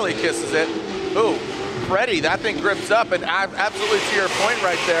barely kisses it. Ooh, Freddie, that thing grips up, and absolutely to your point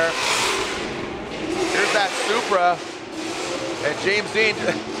right there. Here's that Supra. And James Dean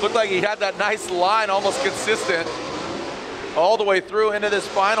looked like he had that nice line, almost consistent, all the way through into this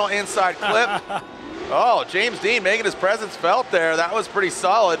final inside clip. Oh, James Dean making his presence felt there. That was pretty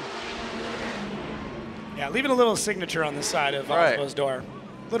solid. Yeah, leaving a little signature on the side of Osbo's door.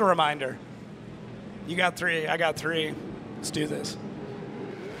 Little reminder. You got 3, I got 3. Let's do this.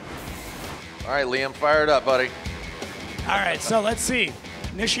 All right, Liam, fire it up, buddy. All right, so let's see.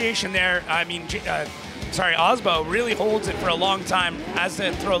 Initiation there. I mean, Osbo really holds it for a long time. Has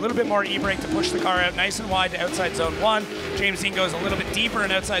to throw a little bit more e-brake to push the car out nice and wide to outside zone 1. James Dean goes a little bit deeper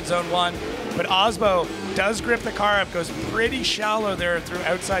in outside zone 1. But Osbo does grip the car up, goes pretty shallow there through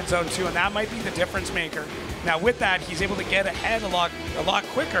outside zone 2, and that might be the difference maker. Now with that, he's able to get ahead a lot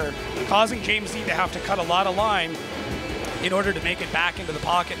quicker, causing James Dean to have to cut a lot of line in order to make it back into the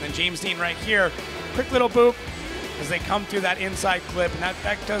pocket. And then James Dean right here, quick little boop as they come through that inside clip, and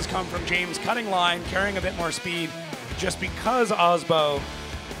that does come from James cutting line, carrying a bit more speed, just because Osbo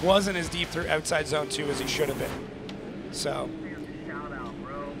wasn't as deep through outside zone 2 as he should have been. So.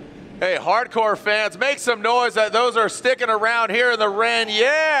 Hey, hardcore fans, make some noise that those are sticking around here in the rain.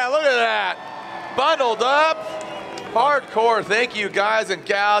 Yeah, look at that. Bundled up. Hardcore, thank you guys and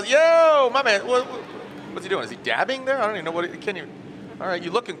gals. Yo, my man, what's he doing? Is he dabbing there? I don't even know all right,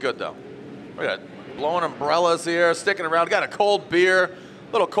 you looking good though. Look at that, blowing umbrellas here, sticking around. Got a cold beer,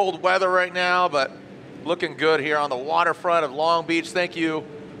 a little cold weather right now, but looking good here on the waterfront of Long Beach. Thank you,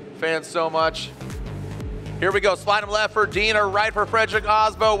 fans, so much. Here we go, slide him left for Dean or right for Frederick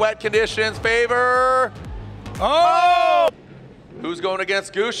Osbo. Wet conditions favor. Oh! Who's going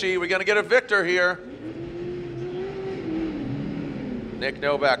against Gucci? We're gonna get a victor here. Nick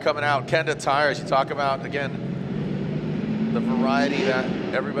Novak coming out, Kenda Tires. You talk about, again, the variety that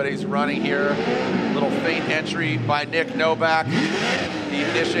everybody's running here. Little feint entry by Nick Novak. He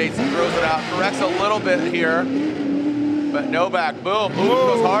initiates and throws it out, corrects a little bit here. But Novak, boom,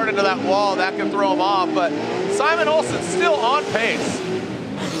 goes hard into that wall. That can throw him off, but Simon Olsen still on pace.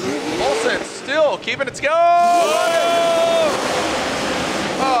 Olsen still keeping it going.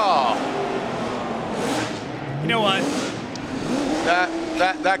 Oh. You know what?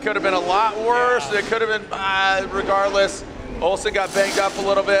 That could have been a lot worse. Yeah. It could have been, regardless. Olsen got banged up a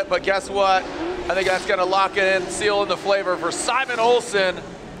little bit, but guess what? I think that's gonna lock it in, seal in the flavor for Simon Olsen.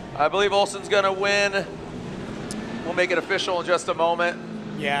 I believe Olsen's gonna win. We'll make it official in just a moment.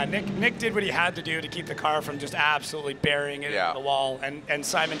 Yeah, Nick did what he had to do to keep the car from just absolutely burying it into the wall, and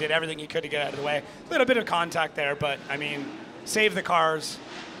Simon did everything he could to get out of the way. A little bit of contact there, but I mean, save the cars.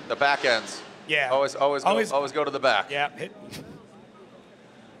 The back ends. Yeah. Always go to the back. Yeah.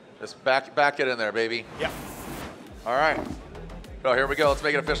 Just back it in there, baby. Yep. All right. So here we go. Let's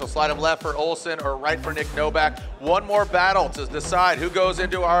make it official. Slide him left for Olsen or right for Nick Novak. One more battle to decide who goes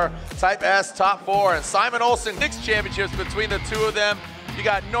into our Type S top 4. And Simon Olsen, 6 championships between the two of them. You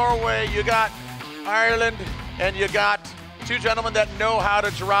got Norway, you got Ireland, and you got 2 gentlemen that know how to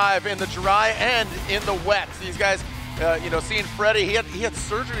drive in the dry and in the wet. These guys, you know, seeing Freddie, he had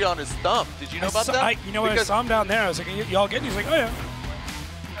surgery on his thumb. Did you know about that? You know what, I saw him down there. I was like, y'all good? He's like, oh yeah.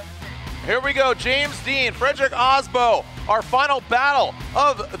 Here we go, James Dean, Frederick Osbo, our final battle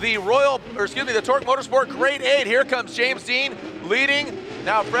of the the Torque Motorsport Grade 8. Here comes James Dean leading.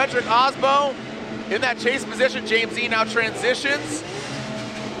 Now Frederick Osbo in that chase position. James Dean now transitions.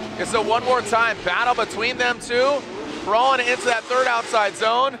 It's a one more time battle between them two. Crawling into that 3rd outside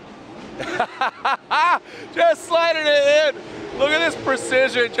zone. Just sliding it in. Look at this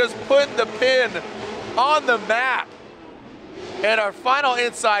precision, just putting the pin on the map. And our final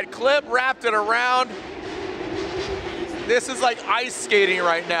inside clip, wrapped it around. This is like ice skating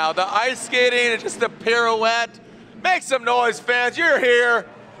right now. The ice skating and just the pirouette. Make some noise, fans, you're here.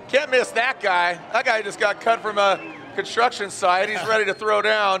 Can't miss that guy. That guy just got cut from a construction site. He's ready to throw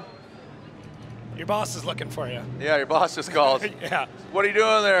down. Your boss is looking for you. Yeah, your boss just called. Yeah. What are you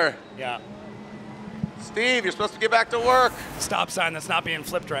doing there? Yeah. Steve, you're supposed to get back to work. Stop sign that's not being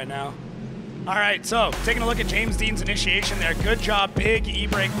flipped right now. All right, so taking a look at James Dean's initiation there. Good job, big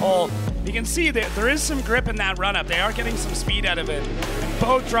e-brake pull. You can see that there is some grip in that run-up. They are getting some speed out of it. And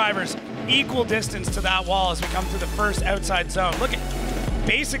both drivers equal distance to that wall as we come to the 1st outside zone. Look at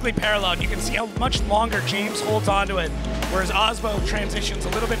basically parallel. You can see how much longer James holds onto it, whereas Osbo transitions a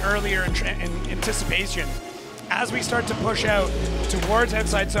little bit earlier in anticipation. As we start to push out towards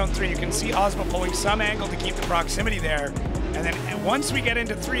outside zone 3, you can see Osbo pulling some angle to keep the proximity there. And then once we get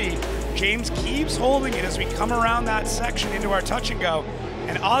into 3, James keeps holding it as we come around that section into our touch and go.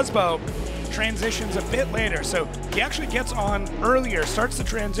 And Osbo transitions a bit later. So he actually gets on earlier, starts the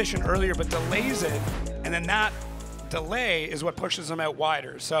transition earlier, but delays it. And then that delay is what pushes him out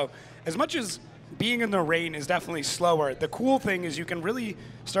wider. So as much as being in the rain is definitely slower, the cool thing is you can really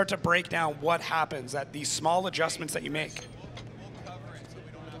start to break down what happens at these small adjustments that you make.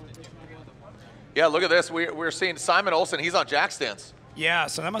 Yeah, look at this. We're seeing Simon Olsen. He's on jack stands. Yeah,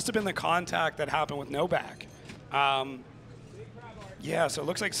 so that must have been the contact that happened with Novak. Yeah, so it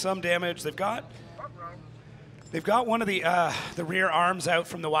looks like some damage. They've got one of the rear arms out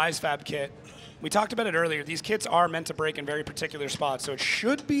from the WiseFab kit. We talked about it earlier. These kits are meant to break in very particular spots, so it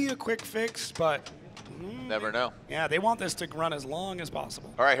should be a quick fix, but never know. Yeah, they want this to run as long as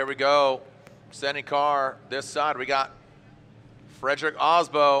possible. All right, here we go. Sending car this side. We got Frederick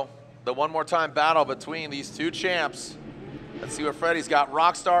Osbo. The one more time battle between these 2 champs. Let's see what Freddie's got.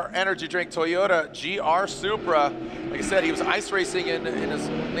 Rockstar Energy Drink Toyota GR Supra. Like I said, he was ice racing in his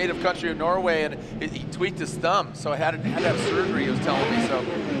native country of Norway, and he tweaked his thumb, so I had to have surgery, he was telling me. So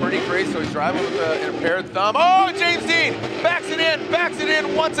pretty crazy. So he's driving with an impaired thumb. Oh, James Dean backs it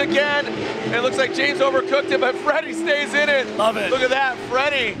in once again. And it looks like James overcooked it, but Freddie stays in it. Love it. Look at that,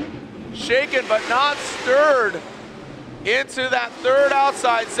 Freddie shaken but not stirred into that 3rd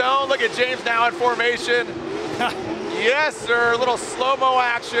outside zone. Look at James now in formation. Yes, sir, a little slow-mo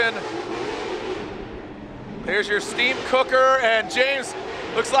action. There's your steam cooker, and James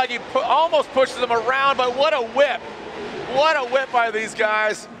looks like he almost pushes him around, but what a whip. What a whip by these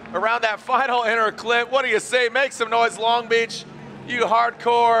guys around that final inner clip. What do you say? Make some noise, Long Beach, you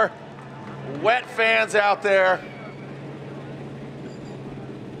hardcore wet fans out there.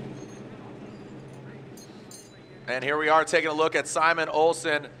 And here we are taking a look at Simon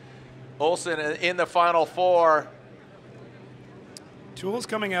Olsen. Olsen in the final 4. Tools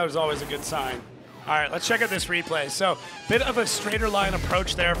coming out is always a good sign. All right, let's check out this replay. So, bit of a straighter line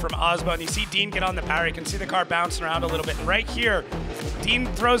approach there from Osbo, and you see Dean get on the power. You can see the car bouncing around a little bit. And right here, Dean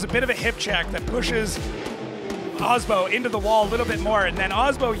throws a bit of a hip check that pushes Osbo into the wall a little bit more, and then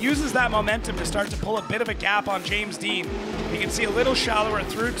Osbo uses that momentum to start to pull a bit of a gap on James Dean. You can see a little shallower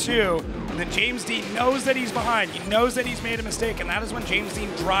through 2, and then James Dean knows that he's behind. He knows that he's made a mistake, and that is when James Dean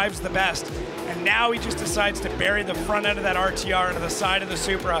drives the best. And now he just decides to bury the front end of that RTR into the side of the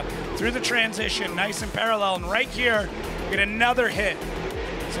Supra through the transition, nice and parallel, and right here, we get another hit.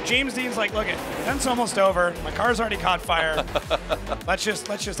 So James Dean's like, look, event's almost over. My car's already caught fire. let's just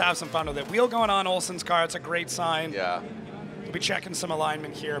have some fun with it. Wheel going on Olsen's car. It's a great sign. Yeah. We'll be checking some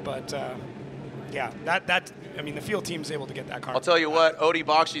alignment here, but yeah, I mean, the field team's able to get that car. I'll tell you what, Odie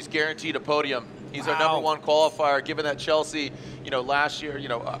Bakshi's guaranteed a podium. He's our #1 qualifier, given that Chelsea, last year,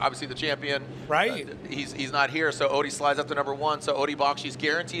 obviously the champion. Right. He's not here, so Odie slides up to #1. So Odie Bakshi's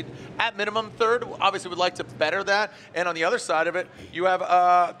guaranteed at minimum 3rd. Obviously, would like to better that. And on the other side of it, you have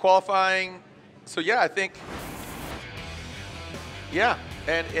qualifying. So yeah, I think. Yeah,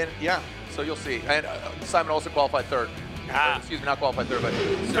 and yeah. So you'll see. And Simon also qualified 3rd. Excuse me, not qualified 3rd, but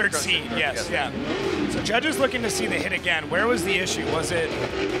 3rd seed. Yes, yeah. So judges looking to see the hit again. Where was the issue? Was it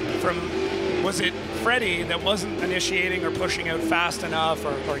Freddie that wasn't initiating or pushing out fast enough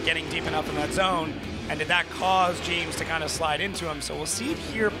or getting deep enough in that zone? And did that cause James to kind of slide into him? So we'll see it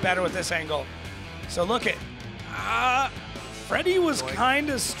here better with this angle. So look at, Freddie was kind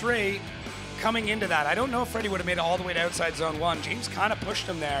of straight coming into that. I don't know if Freddie would have made it all the way to outside zone 1. James kind of pushed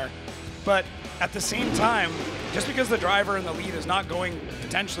him there. But at the same time, just because the driver in the lead is not going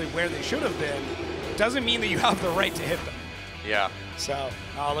potentially where they should have been, doesn't mean that you have the right to hit them. Yeah. So,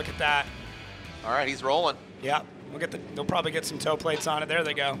 oh, look at that. All right, he's rolling. Yeah, they'll probably get some toe plates on it. There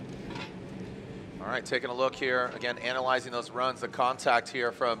they go. All right, taking a look here. Again, analyzing those runs, the contact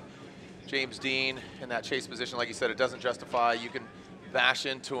here from James Dean in that chase position. Like you said, it doesn't justify. You can bash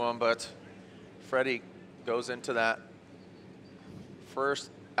into him, but Freddie goes into that first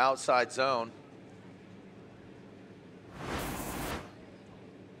outside zone.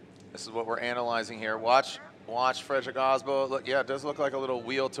 This is what we're analyzing here. Watch Frederick Osbo. Look, yeah, it does look like a little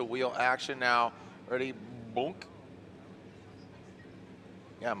wheel-to-wheel action now. Ready, bonk.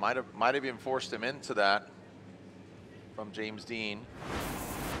 Yeah, might have even forced him into that from James Dean.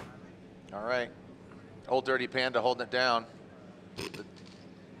 All right, old Dirty Panda holding it down.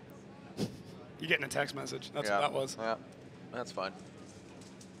 You getting a text message? That's what that was. Yeah, that's fine.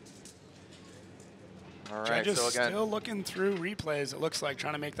 All right, Judges so again, still looking through replays, it looks like,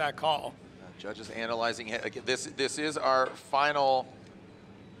 trying to make that call. Judges analyzing it. Again, this is our final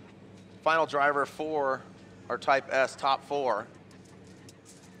driver for our Type S top 4.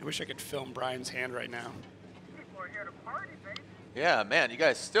 I wish I could film Brian's hand right now. Yeah, man, you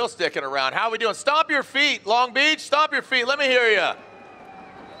guys still sticking around. How are we doing? Stomp your feet, Long Beach. Stomp your feet. Let me hear you.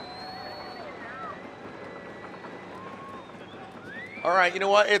 All right, you know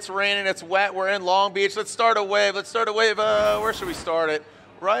what? It's raining, it's wet, we're in Long Beach. Let's start a wave. Where should we start it?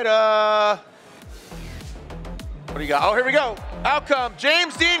 Right, what do you got? Oh, here we go. Outcome,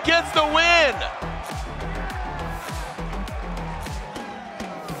 James Dean gets the win.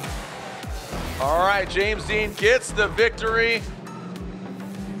 All right, James Dean gets the victory.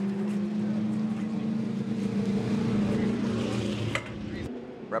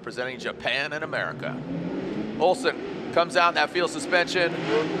 Representing Japan and America. Olsen comes out in that field suspension,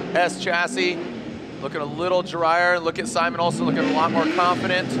 S chassis, looking a little drier. Look at Simon Olsen looking a lot more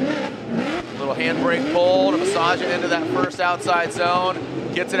confident. Little handbrake pull to massage it into that first outside zone.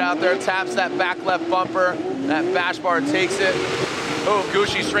 Gets it out there, taps that back left bumper. That bash bar takes it. Oh,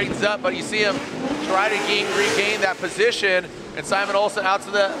 Gucci straightens up, but you see him try to regain that position. And Simon Olsen out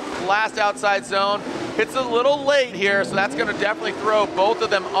to the last outside zone. Hits a little late here, so that's gonna definitely throw both of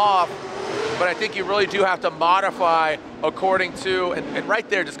them off. But I think you really do have to modify according to, and right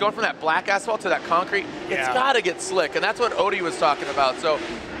there, just going from that black asphalt to that concrete, it's gotta get slick, and that's what Odie was talking about. So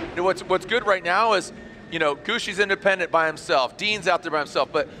what's good right now is, Gucci's independent by himself, Dean's out there by himself,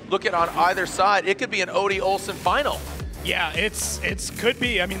 but look at on either side, it could be an Odie Olsen final. Yeah, it's could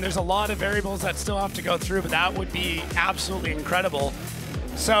be. I mean, there's a lot of variables that still have to go through, but that would be absolutely incredible.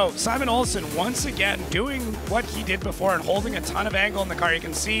 So Simon Olsen, once again, doing what he did before and holding a ton of angle in the car. You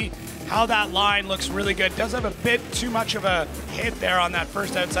can see how that line looks really good. Does have a bit too much of a hit there on that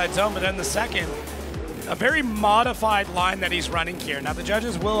first outside zone, but then the second, a very modified line that he's running here. Now, the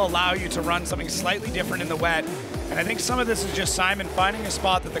judges will allow you to run something slightly different in the wet, and I think some of this is just Simon finding a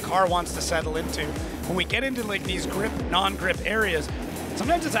spot that the car wants to settle into. When we get into like these grip, non-grip areas,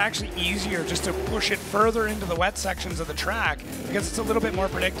 sometimes it's actually easier just to push it further into the wet sections of the track because it's a little bit more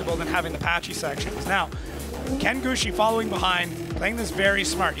predictable than having the patchy sections. Now, Ken Gucci following behind, playing this very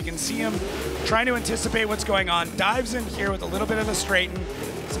smart. You can see him trying to anticipate what's going on, dives in here with a little bit of a straighten,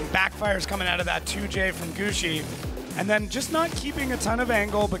 Some backfires coming out of that 2J from Gucci. And then just not keeping a ton of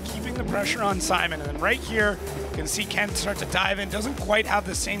angle, but keeping the pressure on Simon. And then right here, you can see Ken start to dive in. Doesn't quite have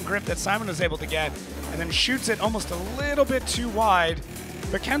the same grip that Simon was able to get. And then shoots it almost a little bit too wide.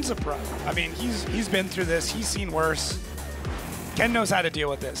 But Ken's a pro. I mean, he's been through this. He's seen worse. Ken knows how to deal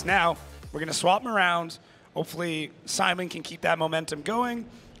with this. Now, we're going to swap him around. Hopefully, Simon can keep that momentum going.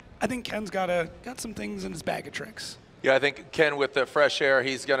 I think Ken's got some things in his bag of tricks. Yeah, I think Ken with the fresh air,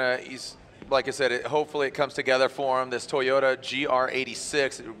 he's like I said, hopefully it comes together for him. This Toyota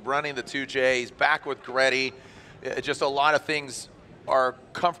GR86 running the 2J. He's back with Gretty. Just a lot of things are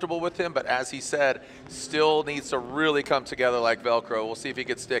comfortable with him, but as he said, still needs to really come together like Velcro. We'll see if he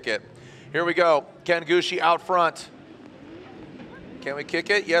can stick it. Here we go. Ken Gucci out front. Can we kick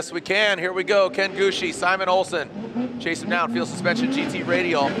it? Yes, we can. Here we go. Ken Gucci, Simon Olsen. Chase him down. Field suspension, GT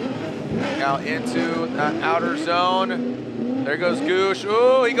radial. Now into that outer zone. There goes Goosh.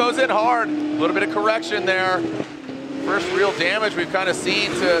 Ooh, he goes in hard. A little bit of correction there. First real damage we've kind of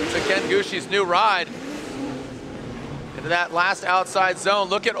seen to Ken Gucci's new ride. Into that last outside zone.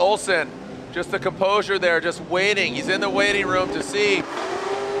 Look at Olsen. Just the composure there, just waiting. He's in the waiting room to see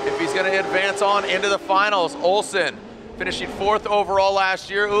if he's going to advance on into the finals. Olsen finishing 4th overall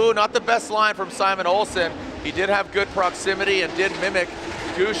last year. Ooh, not the best line from Simon Olsen. He did have good proximity and did mimic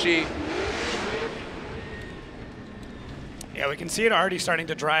Gucci. Yeah, we can see it already starting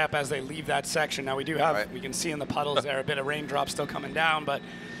to dry up as they leave that section. Now we do have, we can see in the puddles there a bit of raindrops still coming down, but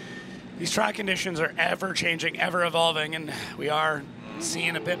these track conditions are ever changing, ever evolving, and we are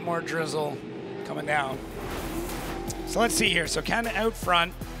seeing a bit more drizzle coming down. So let's see here. So Ken out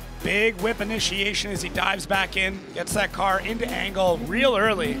front, big whip initiation as he dives back in, gets that car into angle real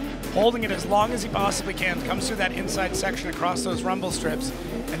early, holding it as long as he possibly can, comes through that inside section across those rumble strips,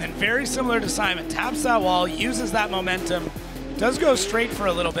 and then very similar to Simon, taps that wall, uses that momentum, does go straight for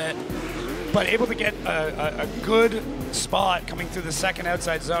a little bit, but able to get a good spot coming through the second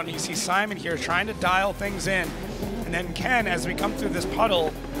outside zone. You see Simon here trying to dial things in, and then Ken, as we come through this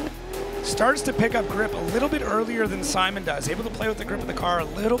puddle, starts to pick up grip a little bit earlier than Simon does, able to play with the grip of the car a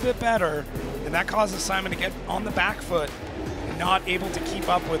little bit better, and that causes Simon to get on the back foot and not able to keep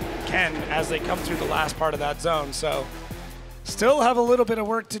up with Ken as they come through the last part of that zone. So still have a little bit of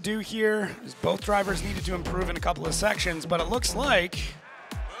work to do here, as both drivers needed to improve in a couple of sections, but it looks like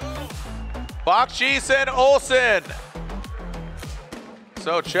Bakshis and Olsen.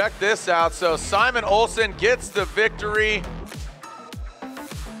 So check this out. So Simon Olsen gets the victory.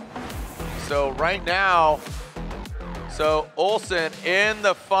 So right now, so Olsen in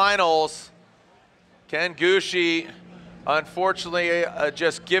the finals. Ken Gucci, unfortunately,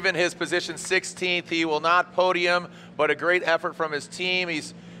 just given his position 16th, he will not podium, but a great effort from his team.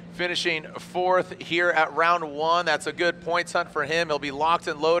 He's finishing 4th here at round 1. That's a good points hunt for him. He'll be locked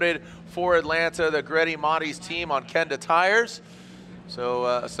and loaded for Atlanta, the Gretty Motti's team on Kenda tires. So,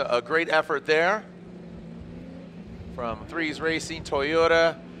 a great effort there from Threes Racing,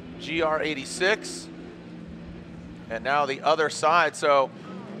 Toyota GR86. And now the other side. So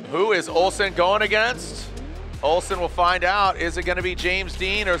who is Olsen going against? Olsen will find out. Is it going to be James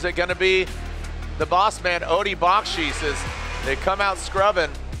Dean or is it going to be the boss man, Odie Bakshis, as they come out scrubbing?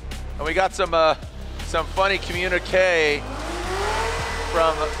 And we got some funny communique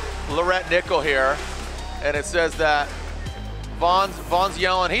from Lorette Nickel here. And it says that Vaughn's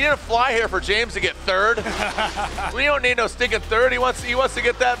yelling, he didn't fly here for James to get 3rd. We don't need no stinking 3rd. He wants to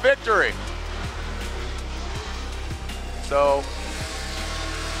get that victory. So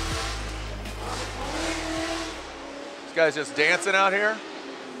this guy's just dancing out here.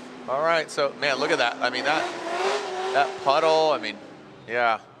 All right, so man, look at that. I mean, that puddle, I mean,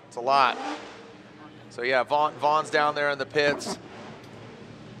 yeah, it's a lot. So yeah, Vaughn's down there in the pits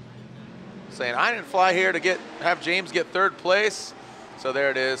saying, I didn't fly here to have James get 3rd place. So there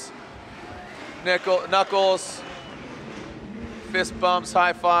it is. Knuckles, fist bumps,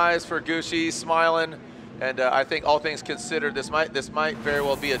 high fives for Gucci, smiling. And I think all things considered, this might very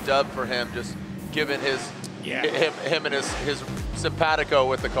well be a dub for him, just given him and his simpatico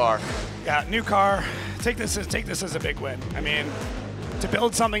with the car. Yeah, new car. Take this as a big win. I mean, to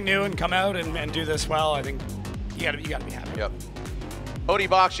build something new and come out and do this well, I think you gotta be happy. Yep. Odie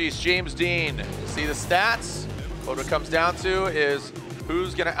Bakshis, James Dean. See the stats? What it comes down to is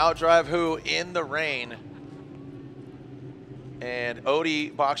who's gonna outdrive who in the rain. And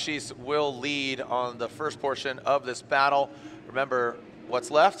Odie Bakshis will lead on the first portion of this battle. Remember, what's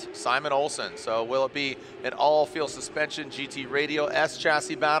left? Simon Olsen. So will it be an all-field suspension GT Radial S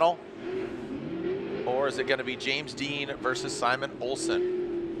chassis battle? Or is it gonna be James Dean versus Simon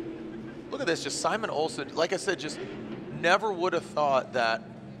Olsen? Look at this, just Simon Olsen. Like I said, just never would have thought that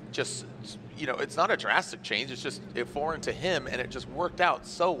just, you know, it's not a drastic change. It's just foreign to him, and it just worked out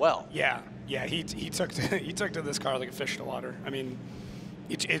so well. Yeah, he took to this car like a fish to water. I mean,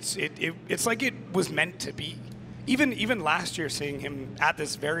 it's like it was meant to be. Even last year, seeing him at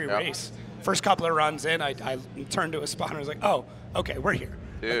this very race, first couple of runs in, I turned to a spot and I was like, oh, okay, we're here.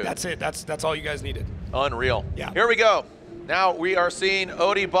 Like, that's it. That's all you guys needed. Unreal. Yeah. Here we go. Now we are seeing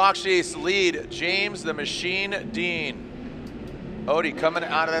Odie Bakshi's lead James the Machine Dean. Odie coming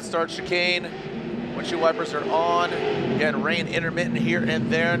out of that start chicane. Windshield wipers are on. Again, rain intermittent here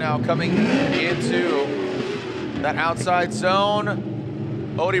and there. Now coming into that outside zone.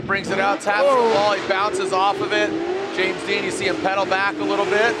 Odie brings it out, taps the wall, he bounces off of it. James Dean, you see him pedal back a little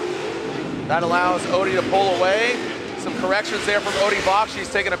bit. That allows Odie to pull away. Some corrections there from Odie Bakshi.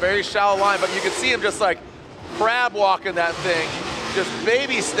 He's taking a very shallow line, but you can see him just like crab walking that thing. Just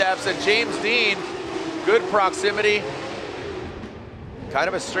baby steps, and James Dean, good proximity. Kind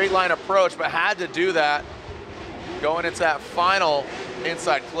of a straight line approach, but had to do that going into that final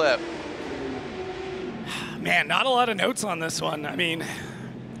inside clip. Man, not a lot of notes on this one. I mean,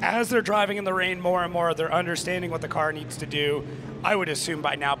 as they're driving in the rain more and more, they're understanding what the car needs to do. I would assume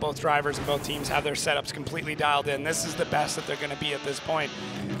by now both drivers and both teams have their setups completely dialed in. This is the best that they're going to be at this point.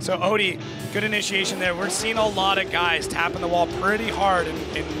 So Odie, good initiation there. We're seeing a lot of guys tapping the wall pretty hard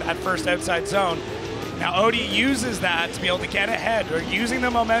in that first outside zone. Now Odie uses that to be able to get ahead, or using the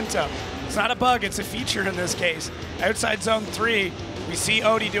momentum. It's not a bug, it's a feature in this case. Outside zone 3, we see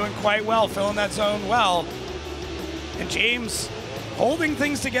Odie doing quite well, filling that zone well. And James holding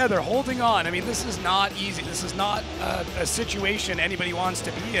things together, holding on. I mean, this is not easy. This is not a situation anybody wants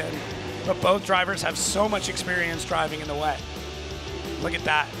to be in, but both drivers have so much experience driving in the wet. Look at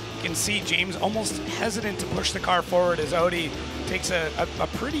that. You can see James almost hesitant to push the car forward as Odie takes a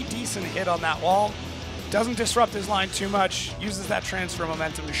pretty decent hit on that wall. Doesn't disrupt his line too much, uses that transfer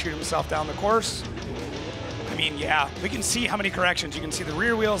momentum to shoot himself down the course. I mean, yeah, we can see how many corrections. You can see the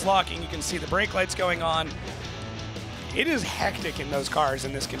rear wheels locking, you can see the brake lights going on. It is hectic in those cars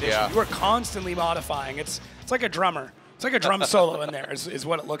in this condition. Yeah. You are constantly modifying. It's like a drummer. It's like a drum solo in there is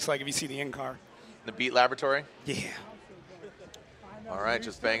what it looks like if you see the in-car. The Beat Laboratory? Yeah. All right,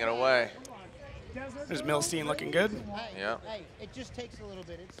 just banging away. There's Milstein looking good. Yeah. Hey, it just takes a little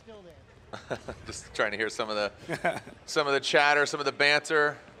bit. It's still there. Just trying to hear some of the chatter, some of the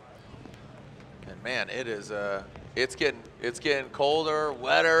banter. And man, it is it's getting colder,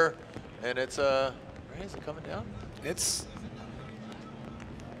 wetter, and it's rain, is it coming down? It's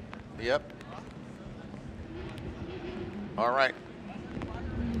Yep. All right.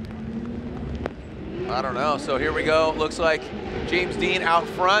 I don't know. So here we go. Looks like James Dean out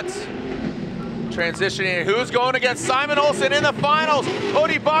front. Transitioning. Who's going against Simon Olsen in the finals?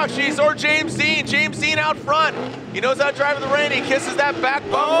 Odie Bakshi or James Dean? James Dean out front. He knows how to drive in the rain. He kisses that back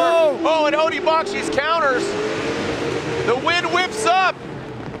bumper. Oh, and Odie Bakshi's counters. The wind whips up.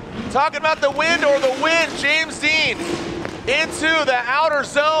 Talking about the wind or the wind. James Dean into the outer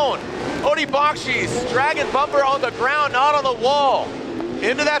zone. Odie Bakshi's dragging bumper on the ground, not on the wall.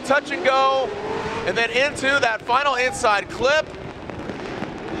 Into that touch and go, and then into that final inside clip.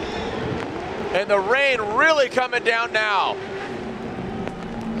 And the rain really coming down now.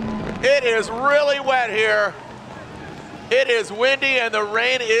 It is really wet here. It is windy and the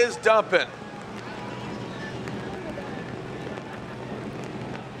rain is dumping.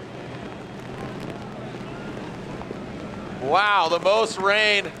 Wow, the most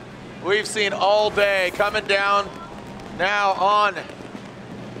rain we've seen all day coming down now on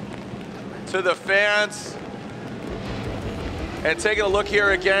to the fans. And taking a look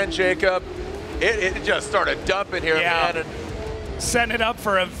here again, Jacob. It just started dumping here, man. And setting it up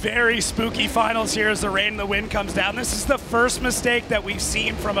for a very spooky finals here as the rain and the wind comes down. This is the first mistake that we've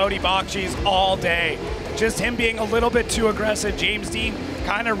seen from Odie Bakshi's all day. Just him being a little bit too aggressive. James Dean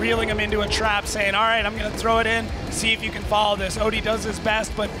kind of reeling him into a trap, saying, all right, I'm going to throw it in, see if you can follow this. Odie does his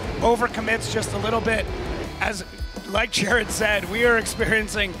best, but overcommits just a little bit. As, like Jared said, we are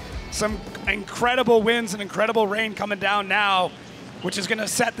experiencing some incredible winds and incredible rain coming down now, which is going to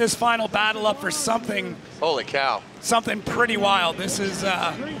set this final battle up for something. Holy cow. Something pretty wild. This is,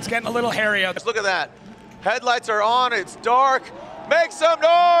 it's getting a little hairy out. Look at that. Headlights are on, it's dark. Make some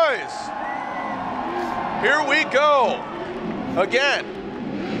noise. Here we go.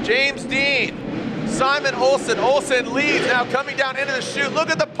 Again, James Dean, Simon Olsen. Olsen leads now coming down into the chute. Look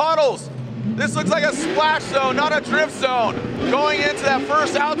at the puddles. This looks like a splash zone, not a drift zone. Going into that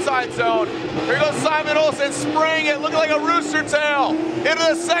first outside zone. Here goes Simon Olsen spraying it, looking like a rooster tail. Into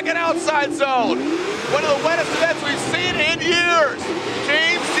the second outside zone. One of the wettest events we've seen in years.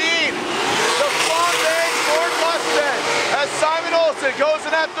 James Dean, the Fondang Ford Mustang, as Simon Olsen goes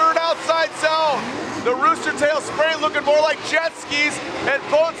in that third outside zone. The Rooster Tail Spray looking more like jet skis and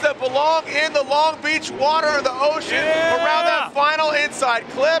boats that belong in the Long Beach water or the ocean around that final inside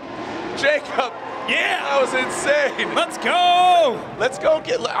clip. Jacob, that was insane. Let's go. Let's go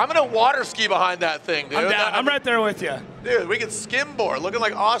I'm gonna water ski behind that thing, dude. I'm down. I'm right there with you. Dude, we can skimboard, looking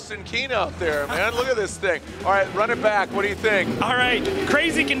like Austin Keene out there, man. Look at this thing. All right, run it back. What do you think? All right,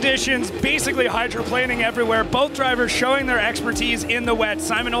 crazy conditions, basically hydroplaning everywhere. Both drivers showing their expertise in the wet.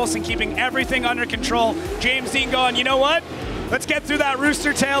 Simon Olsen keeping everything under control. James Dean going, you know what? Let's get through that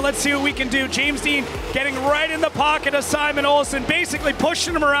rooster tail. Let's see what we can do. James Dean getting right in the pocket of Simon Olsen, basically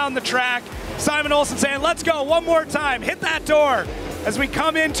pushing him around the track. Simon Olsen saying, let's go one more time. Hit that door. As we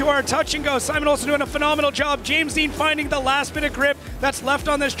come into our touch and go, Simon Olsen doing a phenomenal job. James Dean finding the last bit of grip that's left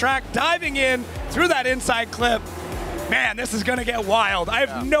on this track, diving in through that inside clip. Man, this is gonna get wild. I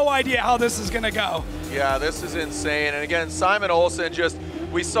have no idea how this is gonna go. Yeah, this is insane. And again, Simon Olsen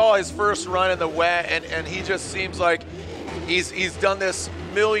we saw his first run in the wet, and he just seems like he's done this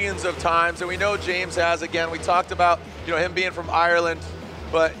millions of times, and we know James has. Again, we talked about him being from Ireland,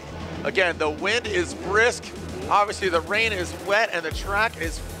 but again, the wind is brisk. Obviously, the rain is wet and the track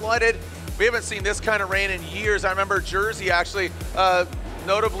is flooded. We haven't seen this kind of rain in years. I remember Jersey, actually,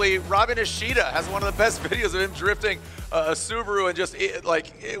 notably, Robin Ishida has one of the best videos of him drifting a Subaru, and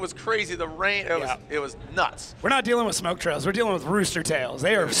it was crazy. The rain, it was nuts. We're not dealing with smoke trails. We're dealing with rooster tails.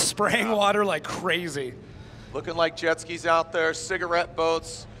 They are spraying water like crazy. Looking like jet skis out there, cigarette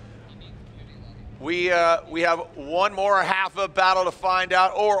boats. We have one more half of battle to find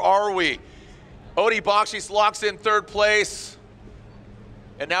out, or are we? Odie Bakshis locks in third place.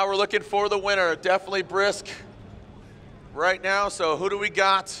 And now we're looking for the winner. Definitely brisk right now. So who do we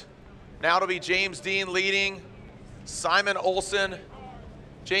got? Now it'll be James Dean leading. Simon Olsen.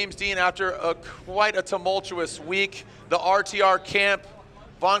 James Dean after quite a tumultuous week. The RTR camp.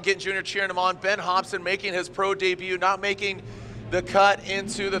 Von Gittin Jr. cheering him on. Ben Hobson making his pro debut, not making the cut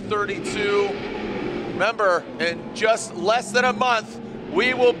into the 32. Remember, in just less than a month,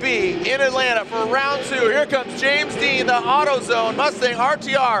 we will be in Atlanta for round 2. Here comes James Dean, the AutoZone Mustang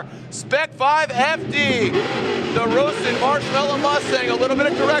RTR Spec 5 FD. The roasted marshmallow Mustang. A little bit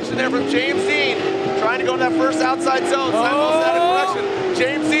of correction there from James Dean. Trying to go in that first outside zone. Simon Olsen out of correction.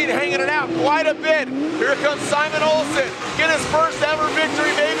 James Dean hanging it out quite a bit. Here comes Simon Olsen. Get his first ever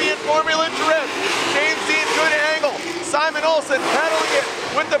victory maybe in Formula Drift. James Dean, good angle. Simon Olsen pedaling it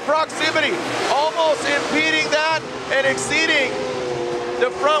with the proximity. Almost impeding that and exceeding the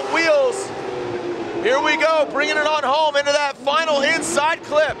front wheels. Here we go, bringing it on home into that final inside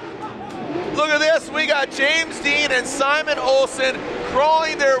clip. Look at this, we got James Dean and Simon Olsen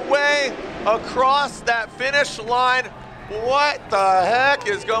crawling their way across that finish line. What the heck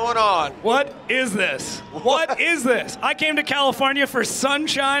is going on? What is this? What is this? I came to California for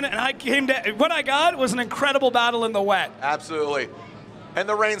sunshine, and what I got was an incredible battle in the wet. Absolutely. And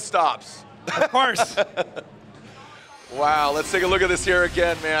the rain stops. Of course. Wow, let's take a look at this here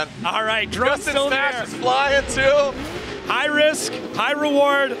again, man. All right, drone's still there. Justin Smash is flying too. High risk, high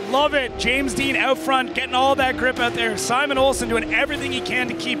reward, love it. James Dean out front, getting all that grip out there. Simon Olsen doing everything he can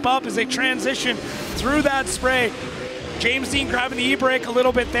to keep up as they transition through that spray. James Dean grabbing the e-brake a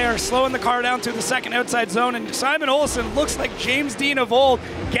little bit there, slowing the car down through the second outside zone, and Simon Olsen looks like James Dean of old,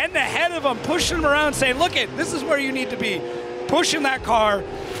 getting ahead of him, pushing him around, saying, look it, this is where you need to be. Pushing that car,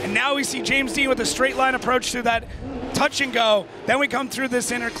 and now we see James Dean with a straight line approach through that touch and go. Then we come through this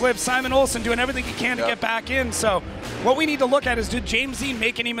inner clip. Simon Olsen doing everything he can to get back in. So what we need to look at is, did James Dean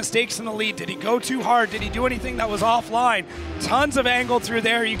make any mistakes in the lead? Did he go too hard? Did he do anything that was offline? Tons of angle through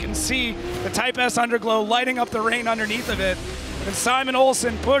there. You can see the Type S underglow lighting up the rain underneath of it. And Simon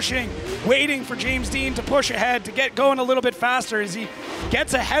Olsen pushing, waiting for James Dean to push ahead, to get going a little bit faster as he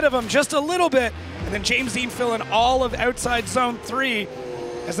gets ahead of him just a little bit. And then James Dean filling all of outside zone 3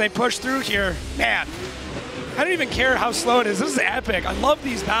 as they push through here. Man, I don't even care how slow it is. This is epic. I love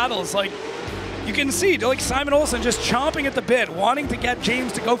these battles. Like, you can see, like Simon Olsen just chomping at the bit, wanting to get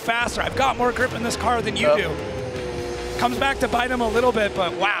James to go faster. I've got more grip in this car than you do. Comes back to bite him a little bit,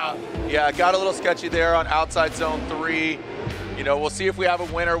 but wow. Yeah, got a little sketchy there on outside zone 3. You know, we'll see if we have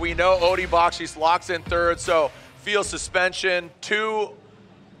a winner. We know Odie Bakshis locks in third, so field suspension, two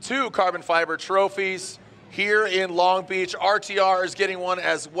carbon fiber trophies here in Long Beach. RTR is getting one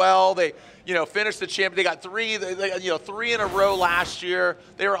as well. They, finished the champion. They got three in a row last year.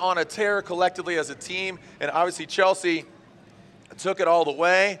 They were on a tear collectively as a team, and obviously Chelsea took it all the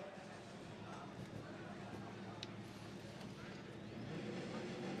way.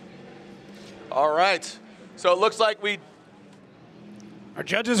 All right, so it looks like our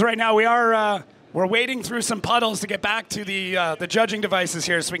judges right now, we are We're wading through some puddles to get back to the judging devices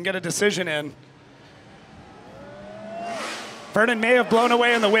here so we can get a decision in. Vernon may have blown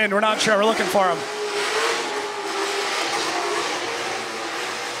away in the wind. We're not sure. We're looking for him.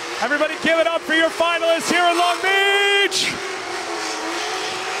 Everybody give it up for your finalists here in Long Beach.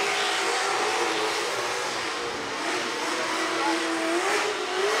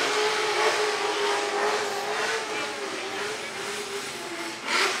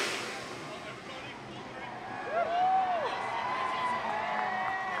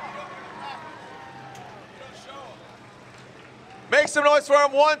 Make some noise for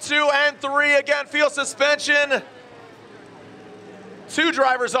them. 1, 2, and 3. Again, field suspension. 2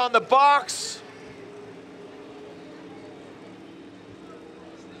 drivers on the box.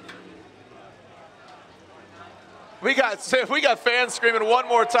 We got fans screaming one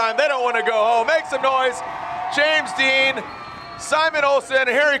more time. They don't want to go home. Make some noise. James Dean, Simon Olsen,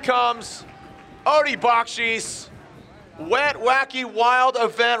 here he comes. Odie Bakshis. Wet, wacky, wild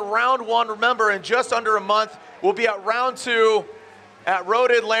event, round 1. Remember, in just under a month, we'll be at round 2 at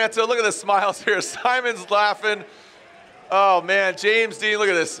Road Atlanta. Look at the smiles here. Simon's laughing. Oh, man, James Dean, look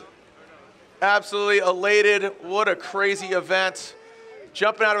at this. Absolutely elated. What a crazy event.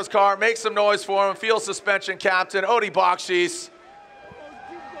 Jumping out of his car, make some noise for him. Field suspension captain, Odie Bakshis.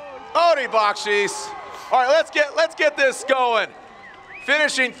 Odie Bakshis. All right, let's get this going.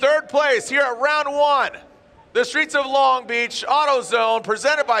 Finishing 3rd place here at round 1. The streets of Long Beach, AutoZone,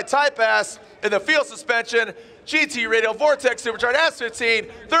 presented by Type S in the field suspension, GT Radio, Vortex Supercharged S15,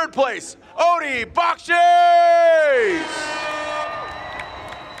 3rd place, Odie Bakshis!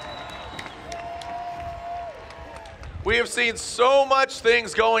 We have seen so much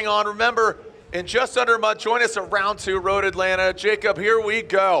things going on. Remember, in just under a month, join us at round 2, Road Atlanta. Jacob, here we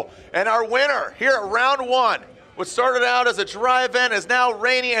go. And our winner here at round 1, what started out as a dry event is now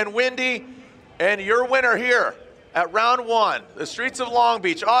rainy and windy. And your winner here at round 1, the streets of Long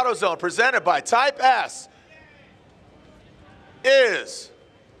Beach, AutoZone, presented by Type S, is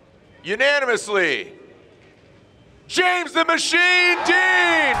unanimously James the Machine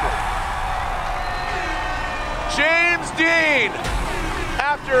Dean. James Dean,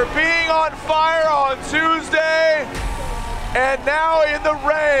 after being on fire on Tuesday and now in the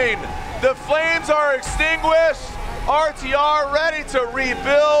rain, the flames are extinguished, RTR ready to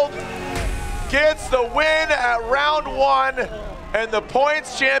rebuild, gets the win at round 1, and the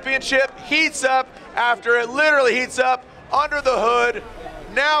points championship heats up after it literally heats up under the hood,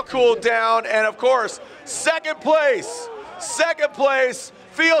 now cooled down, and of course, second place,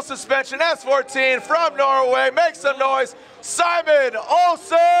 field suspension S14 from Norway. Make some noise, Simon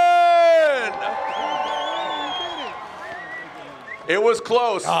Olsen! It was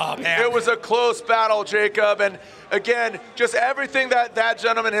close. Oh, man. It was a close battle, Jacob. And again, just everything that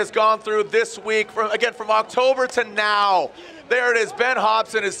gentleman has gone through this week, from October to now. There it is, Ben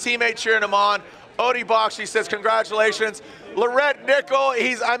Hobson, his teammate cheering him on. Odie Bakshis says congratulations. Lorette Nickel,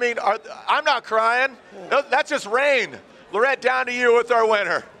 I'm not crying. That's just rain. Lorette, down to you with our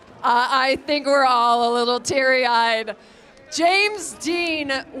winner. I think we're all a little teary-eyed. James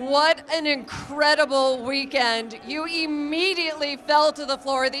Dean, what an incredible weekend. You immediately fell to the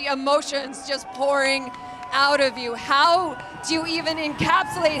floor, the emotions just pouring out of you. How do you even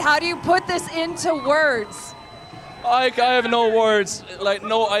encapsulate, how do you put this into words? I have no words.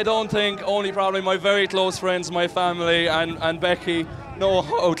 No, I don't think. Only probably my very close friends, my family, and Becky know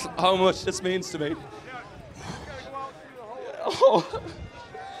how much this means to me. Oh,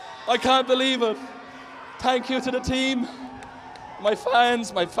 I can't believe it. Thank you to the team, my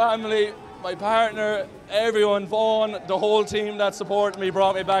fans, my family, my partner, everyone, Vaughn, the whole team that supported me,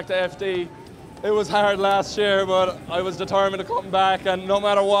 brought me back to FD. It was hard last year, but I was determined to come back, and no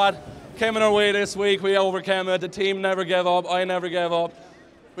matter what came in our way this week, we overcame it. The team never gave up, I never gave up.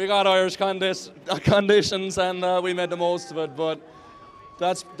 We got Irish conditions, and we made the most of it, but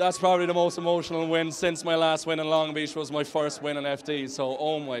that's probably the most emotional win since my last win in Long Beach was my first win in FD, so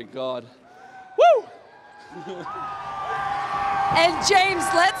oh my God. Woo! And James,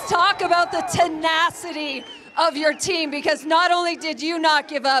 let's talk about the tenacity of your team, because not only did you not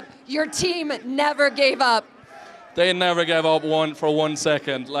give up, your team never gave up. They never gave up for 1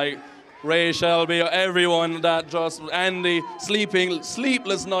 second. Like Ray Shelby, everyone that just, Andy,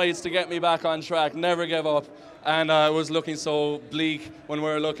 sleepless nights to get me back on track, never gave up. And it was looking so bleak when we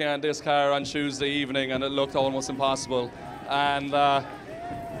were looking at this car on Tuesday evening, and it looked almost impossible. And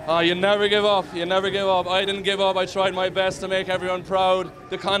you never give up, you never give up. I didn't give up, I tried my best to make everyone proud.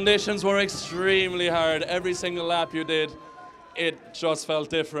 The conditions were extremely hard. Every single lap you did, it just felt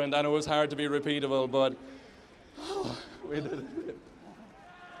different, and it was hard to be repeatable, but we did it.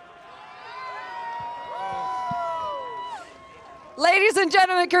 Ladies and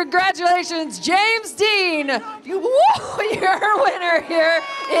gentlemen, congratulations, James Dean. You're a winner here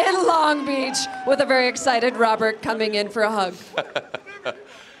in Long Beach with a very excited Robert coming in for a hug.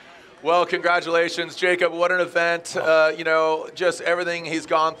 Well, congratulations, Jacob. What an event. You know, just everything he's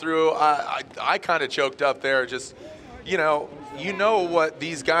gone through. I kind of choked up there. Just, you know what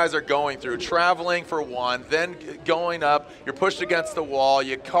these guys are going through. Traveling for one, then going up, you're pushed against the wall,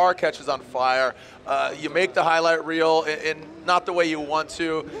 your car catches on fire, you make the highlight reel in not the way you want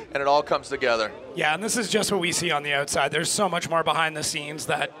to, and it all comes together. Yeah, and this is just what we see on the outside. There's so much more behind the scenes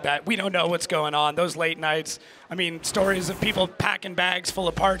that we don't know what's going on. Those late nights, I mean, stories of people packing bags full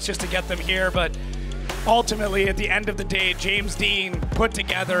of parts just to get them here, but ultimately, at the end of the day, James Dean put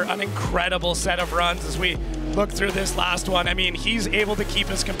together an incredible set of runs as we look through this last one. I mean, he's able to keep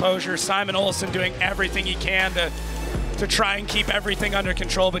his composure. Simon Olsen doing everything he can to try and keep everything under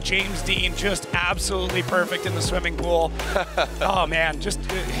control, but James Dean just absolutely perfect in the swimming pool. Oh man, just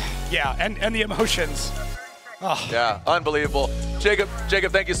yeah, and the emotions. Oh. Yeah, unbelievable. Jacob,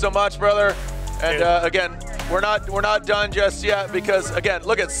 thank you so much, brother. And again, we're not done just yet, because again,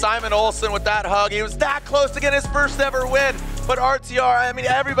 look at Simon Olsen with that hug. He was that close to get his first ever win. But RTR, I mean,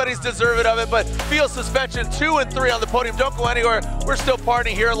 everybody's deserving of it, but field suspension 2 and 3 on the podium. Don't go anywhere. We're still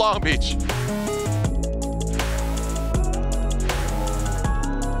partying here in Long Beach.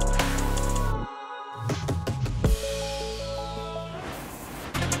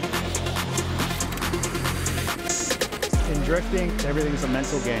 In drifting, everything's a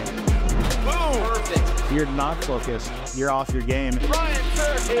mental game. Boom! Perfect. You're not focused. You're off your game. Ryan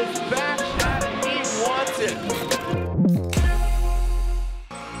Turk is back at it. He wants it.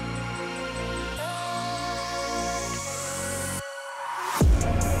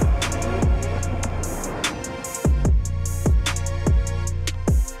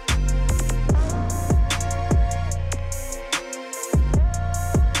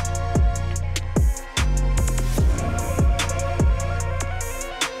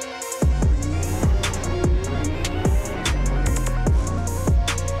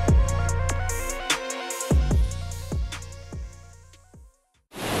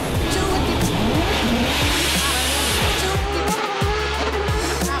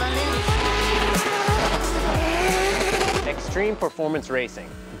 Extreme performance racing,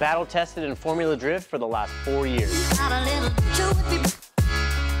 battle tested in Formula Drift for the last 4 years.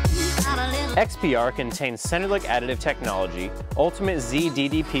 XPR contains Centerlook additive technology, ultimate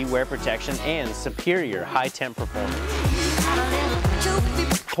ZDDP wear protection, and superior high temp performance.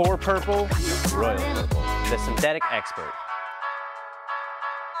 Pour Purple, Royal Purple, the synthetic expert.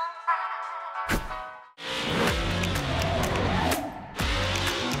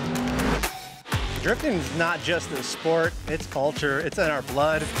 Drifting is not just a sport, it's culture, it's in our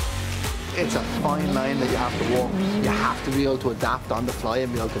blood. It's a fine line that you have to walk. You have to be able to adapt on the fly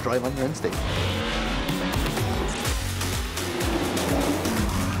and be able to drive on your instinct.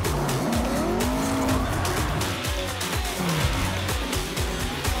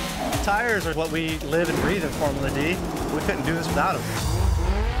 Tires are what we live and breathe in Formula D. We couldn't do this without them.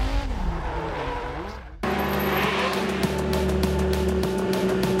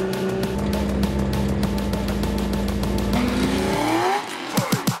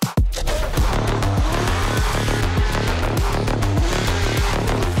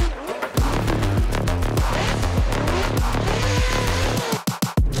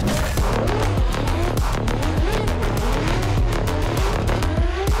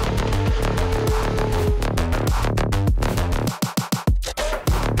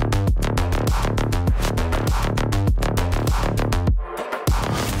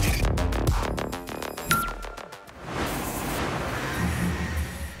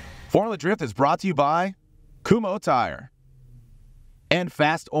 Formula Drift is brought to you by Kumho Tire and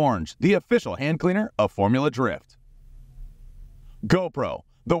Fast Orange, the official hand cleaner of Formula Drift. GoPro,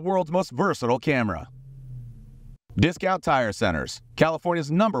 the world's most versatile camera. Discount Tire Centers,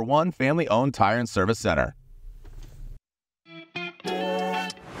 California's #1 family-owned tire and service center.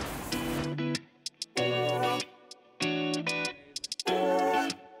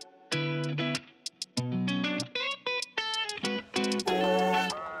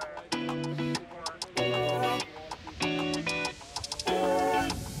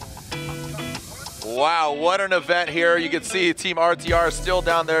 Wow, what an event here. You can see Team RTR still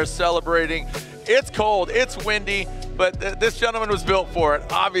down there celebrating. It's cold, it's windy, but this gentleman was built for it,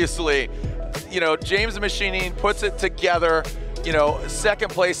 obviously. You know, James Machining puts it together. You know,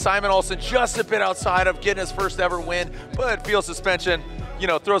 second place, Simon Olsen just a bit outside of getting his first ever win, but field suspension, you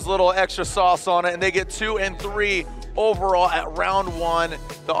know, throws a little extra sauce on it, and they get 2 and 3 overall at round 1.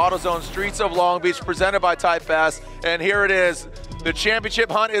 The AutoZone Streets of Long Beach presented by Type Fast, and here it is. The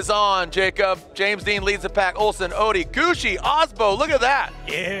championship hunt is on, Jacob. James Dean leads the pack. Olsen, Odie, Gucci, Osbo, look at that.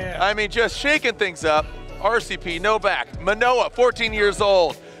 Yeah. I mean, just shaking things up. RCP, Novak, Manoa, 14 years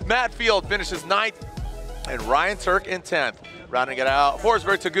old. Matt Field finishes 9th, and Ryan Turk in 10th. Rounding it out,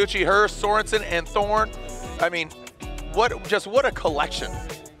 Forsberg, Taguchi, Hurst, Sorensen, and Thorne. I mean, what a collection.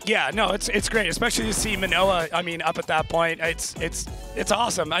 Yeah, no, it's great, especially to see Manoa. I mean, up at that point, it's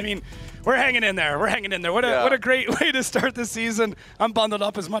awesome. I mean, we're hanging in there. We're hanging in there. What a great way to start the season. I'm bundled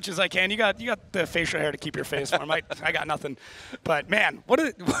up as much as I can. You got the facial hair to keep your face warm. I got nothing. But man, what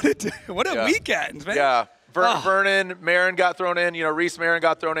a weekend, man. Yeah. Vernon, Marin got thrown in. You know, Reese Marin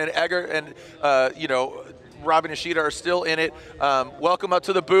got thrown in. Egger and you know, Robbie Nishida are still in it. Welcome up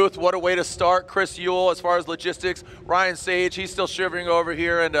to the booth. What a way to start. Chris Ewell, as far as logistics. Ryan Sage, he's still shivering over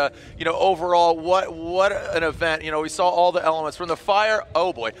here. And, you know, overall, what an event. You know, we saw all the elements from the fire.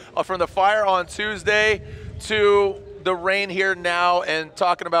 Oh, boy. From the fire on Tuesday to the rain here now, and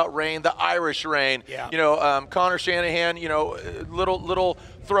talking about rain, the Irish rain. Yeah. You know, Connor Shanahan, you know, little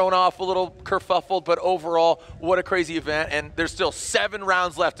thrown off, a little kerfuffled, but overall, what a crazy event. And there's still 7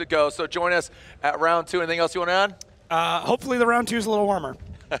 rounds left to go. So join us at round 2. Anything else you want to add? Hopefully the round 2 is a little warmer.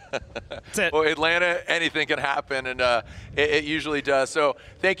 That's it. Well, Atlanta, anything can happen, and it usually does. So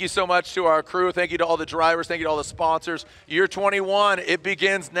thank you so much to our crew. Thank you to all the drivers. Thank you to all the sponsors. Year 21, it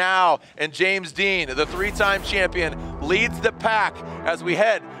begins now. And James Dean, the 3-time champion, leads the pack as we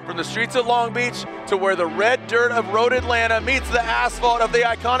head from the streets of Long Beach to where the red dirt of Road Atlanta meets the asphalt of the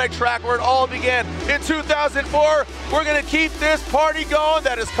iconic track where it all began in 2004. We're going to keep this party going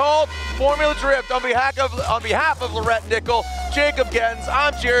that is called Formula Drift. On behalf of Lorette Nickel, Jacob Gettins,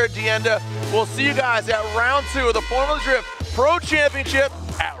 I'm Jared Dienda. We'll see you guys at round 2 of the Formula Drift Pro Championship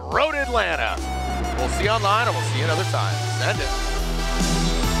at Road Atlanta. We'll see you online, and we'll see you another time. Send it.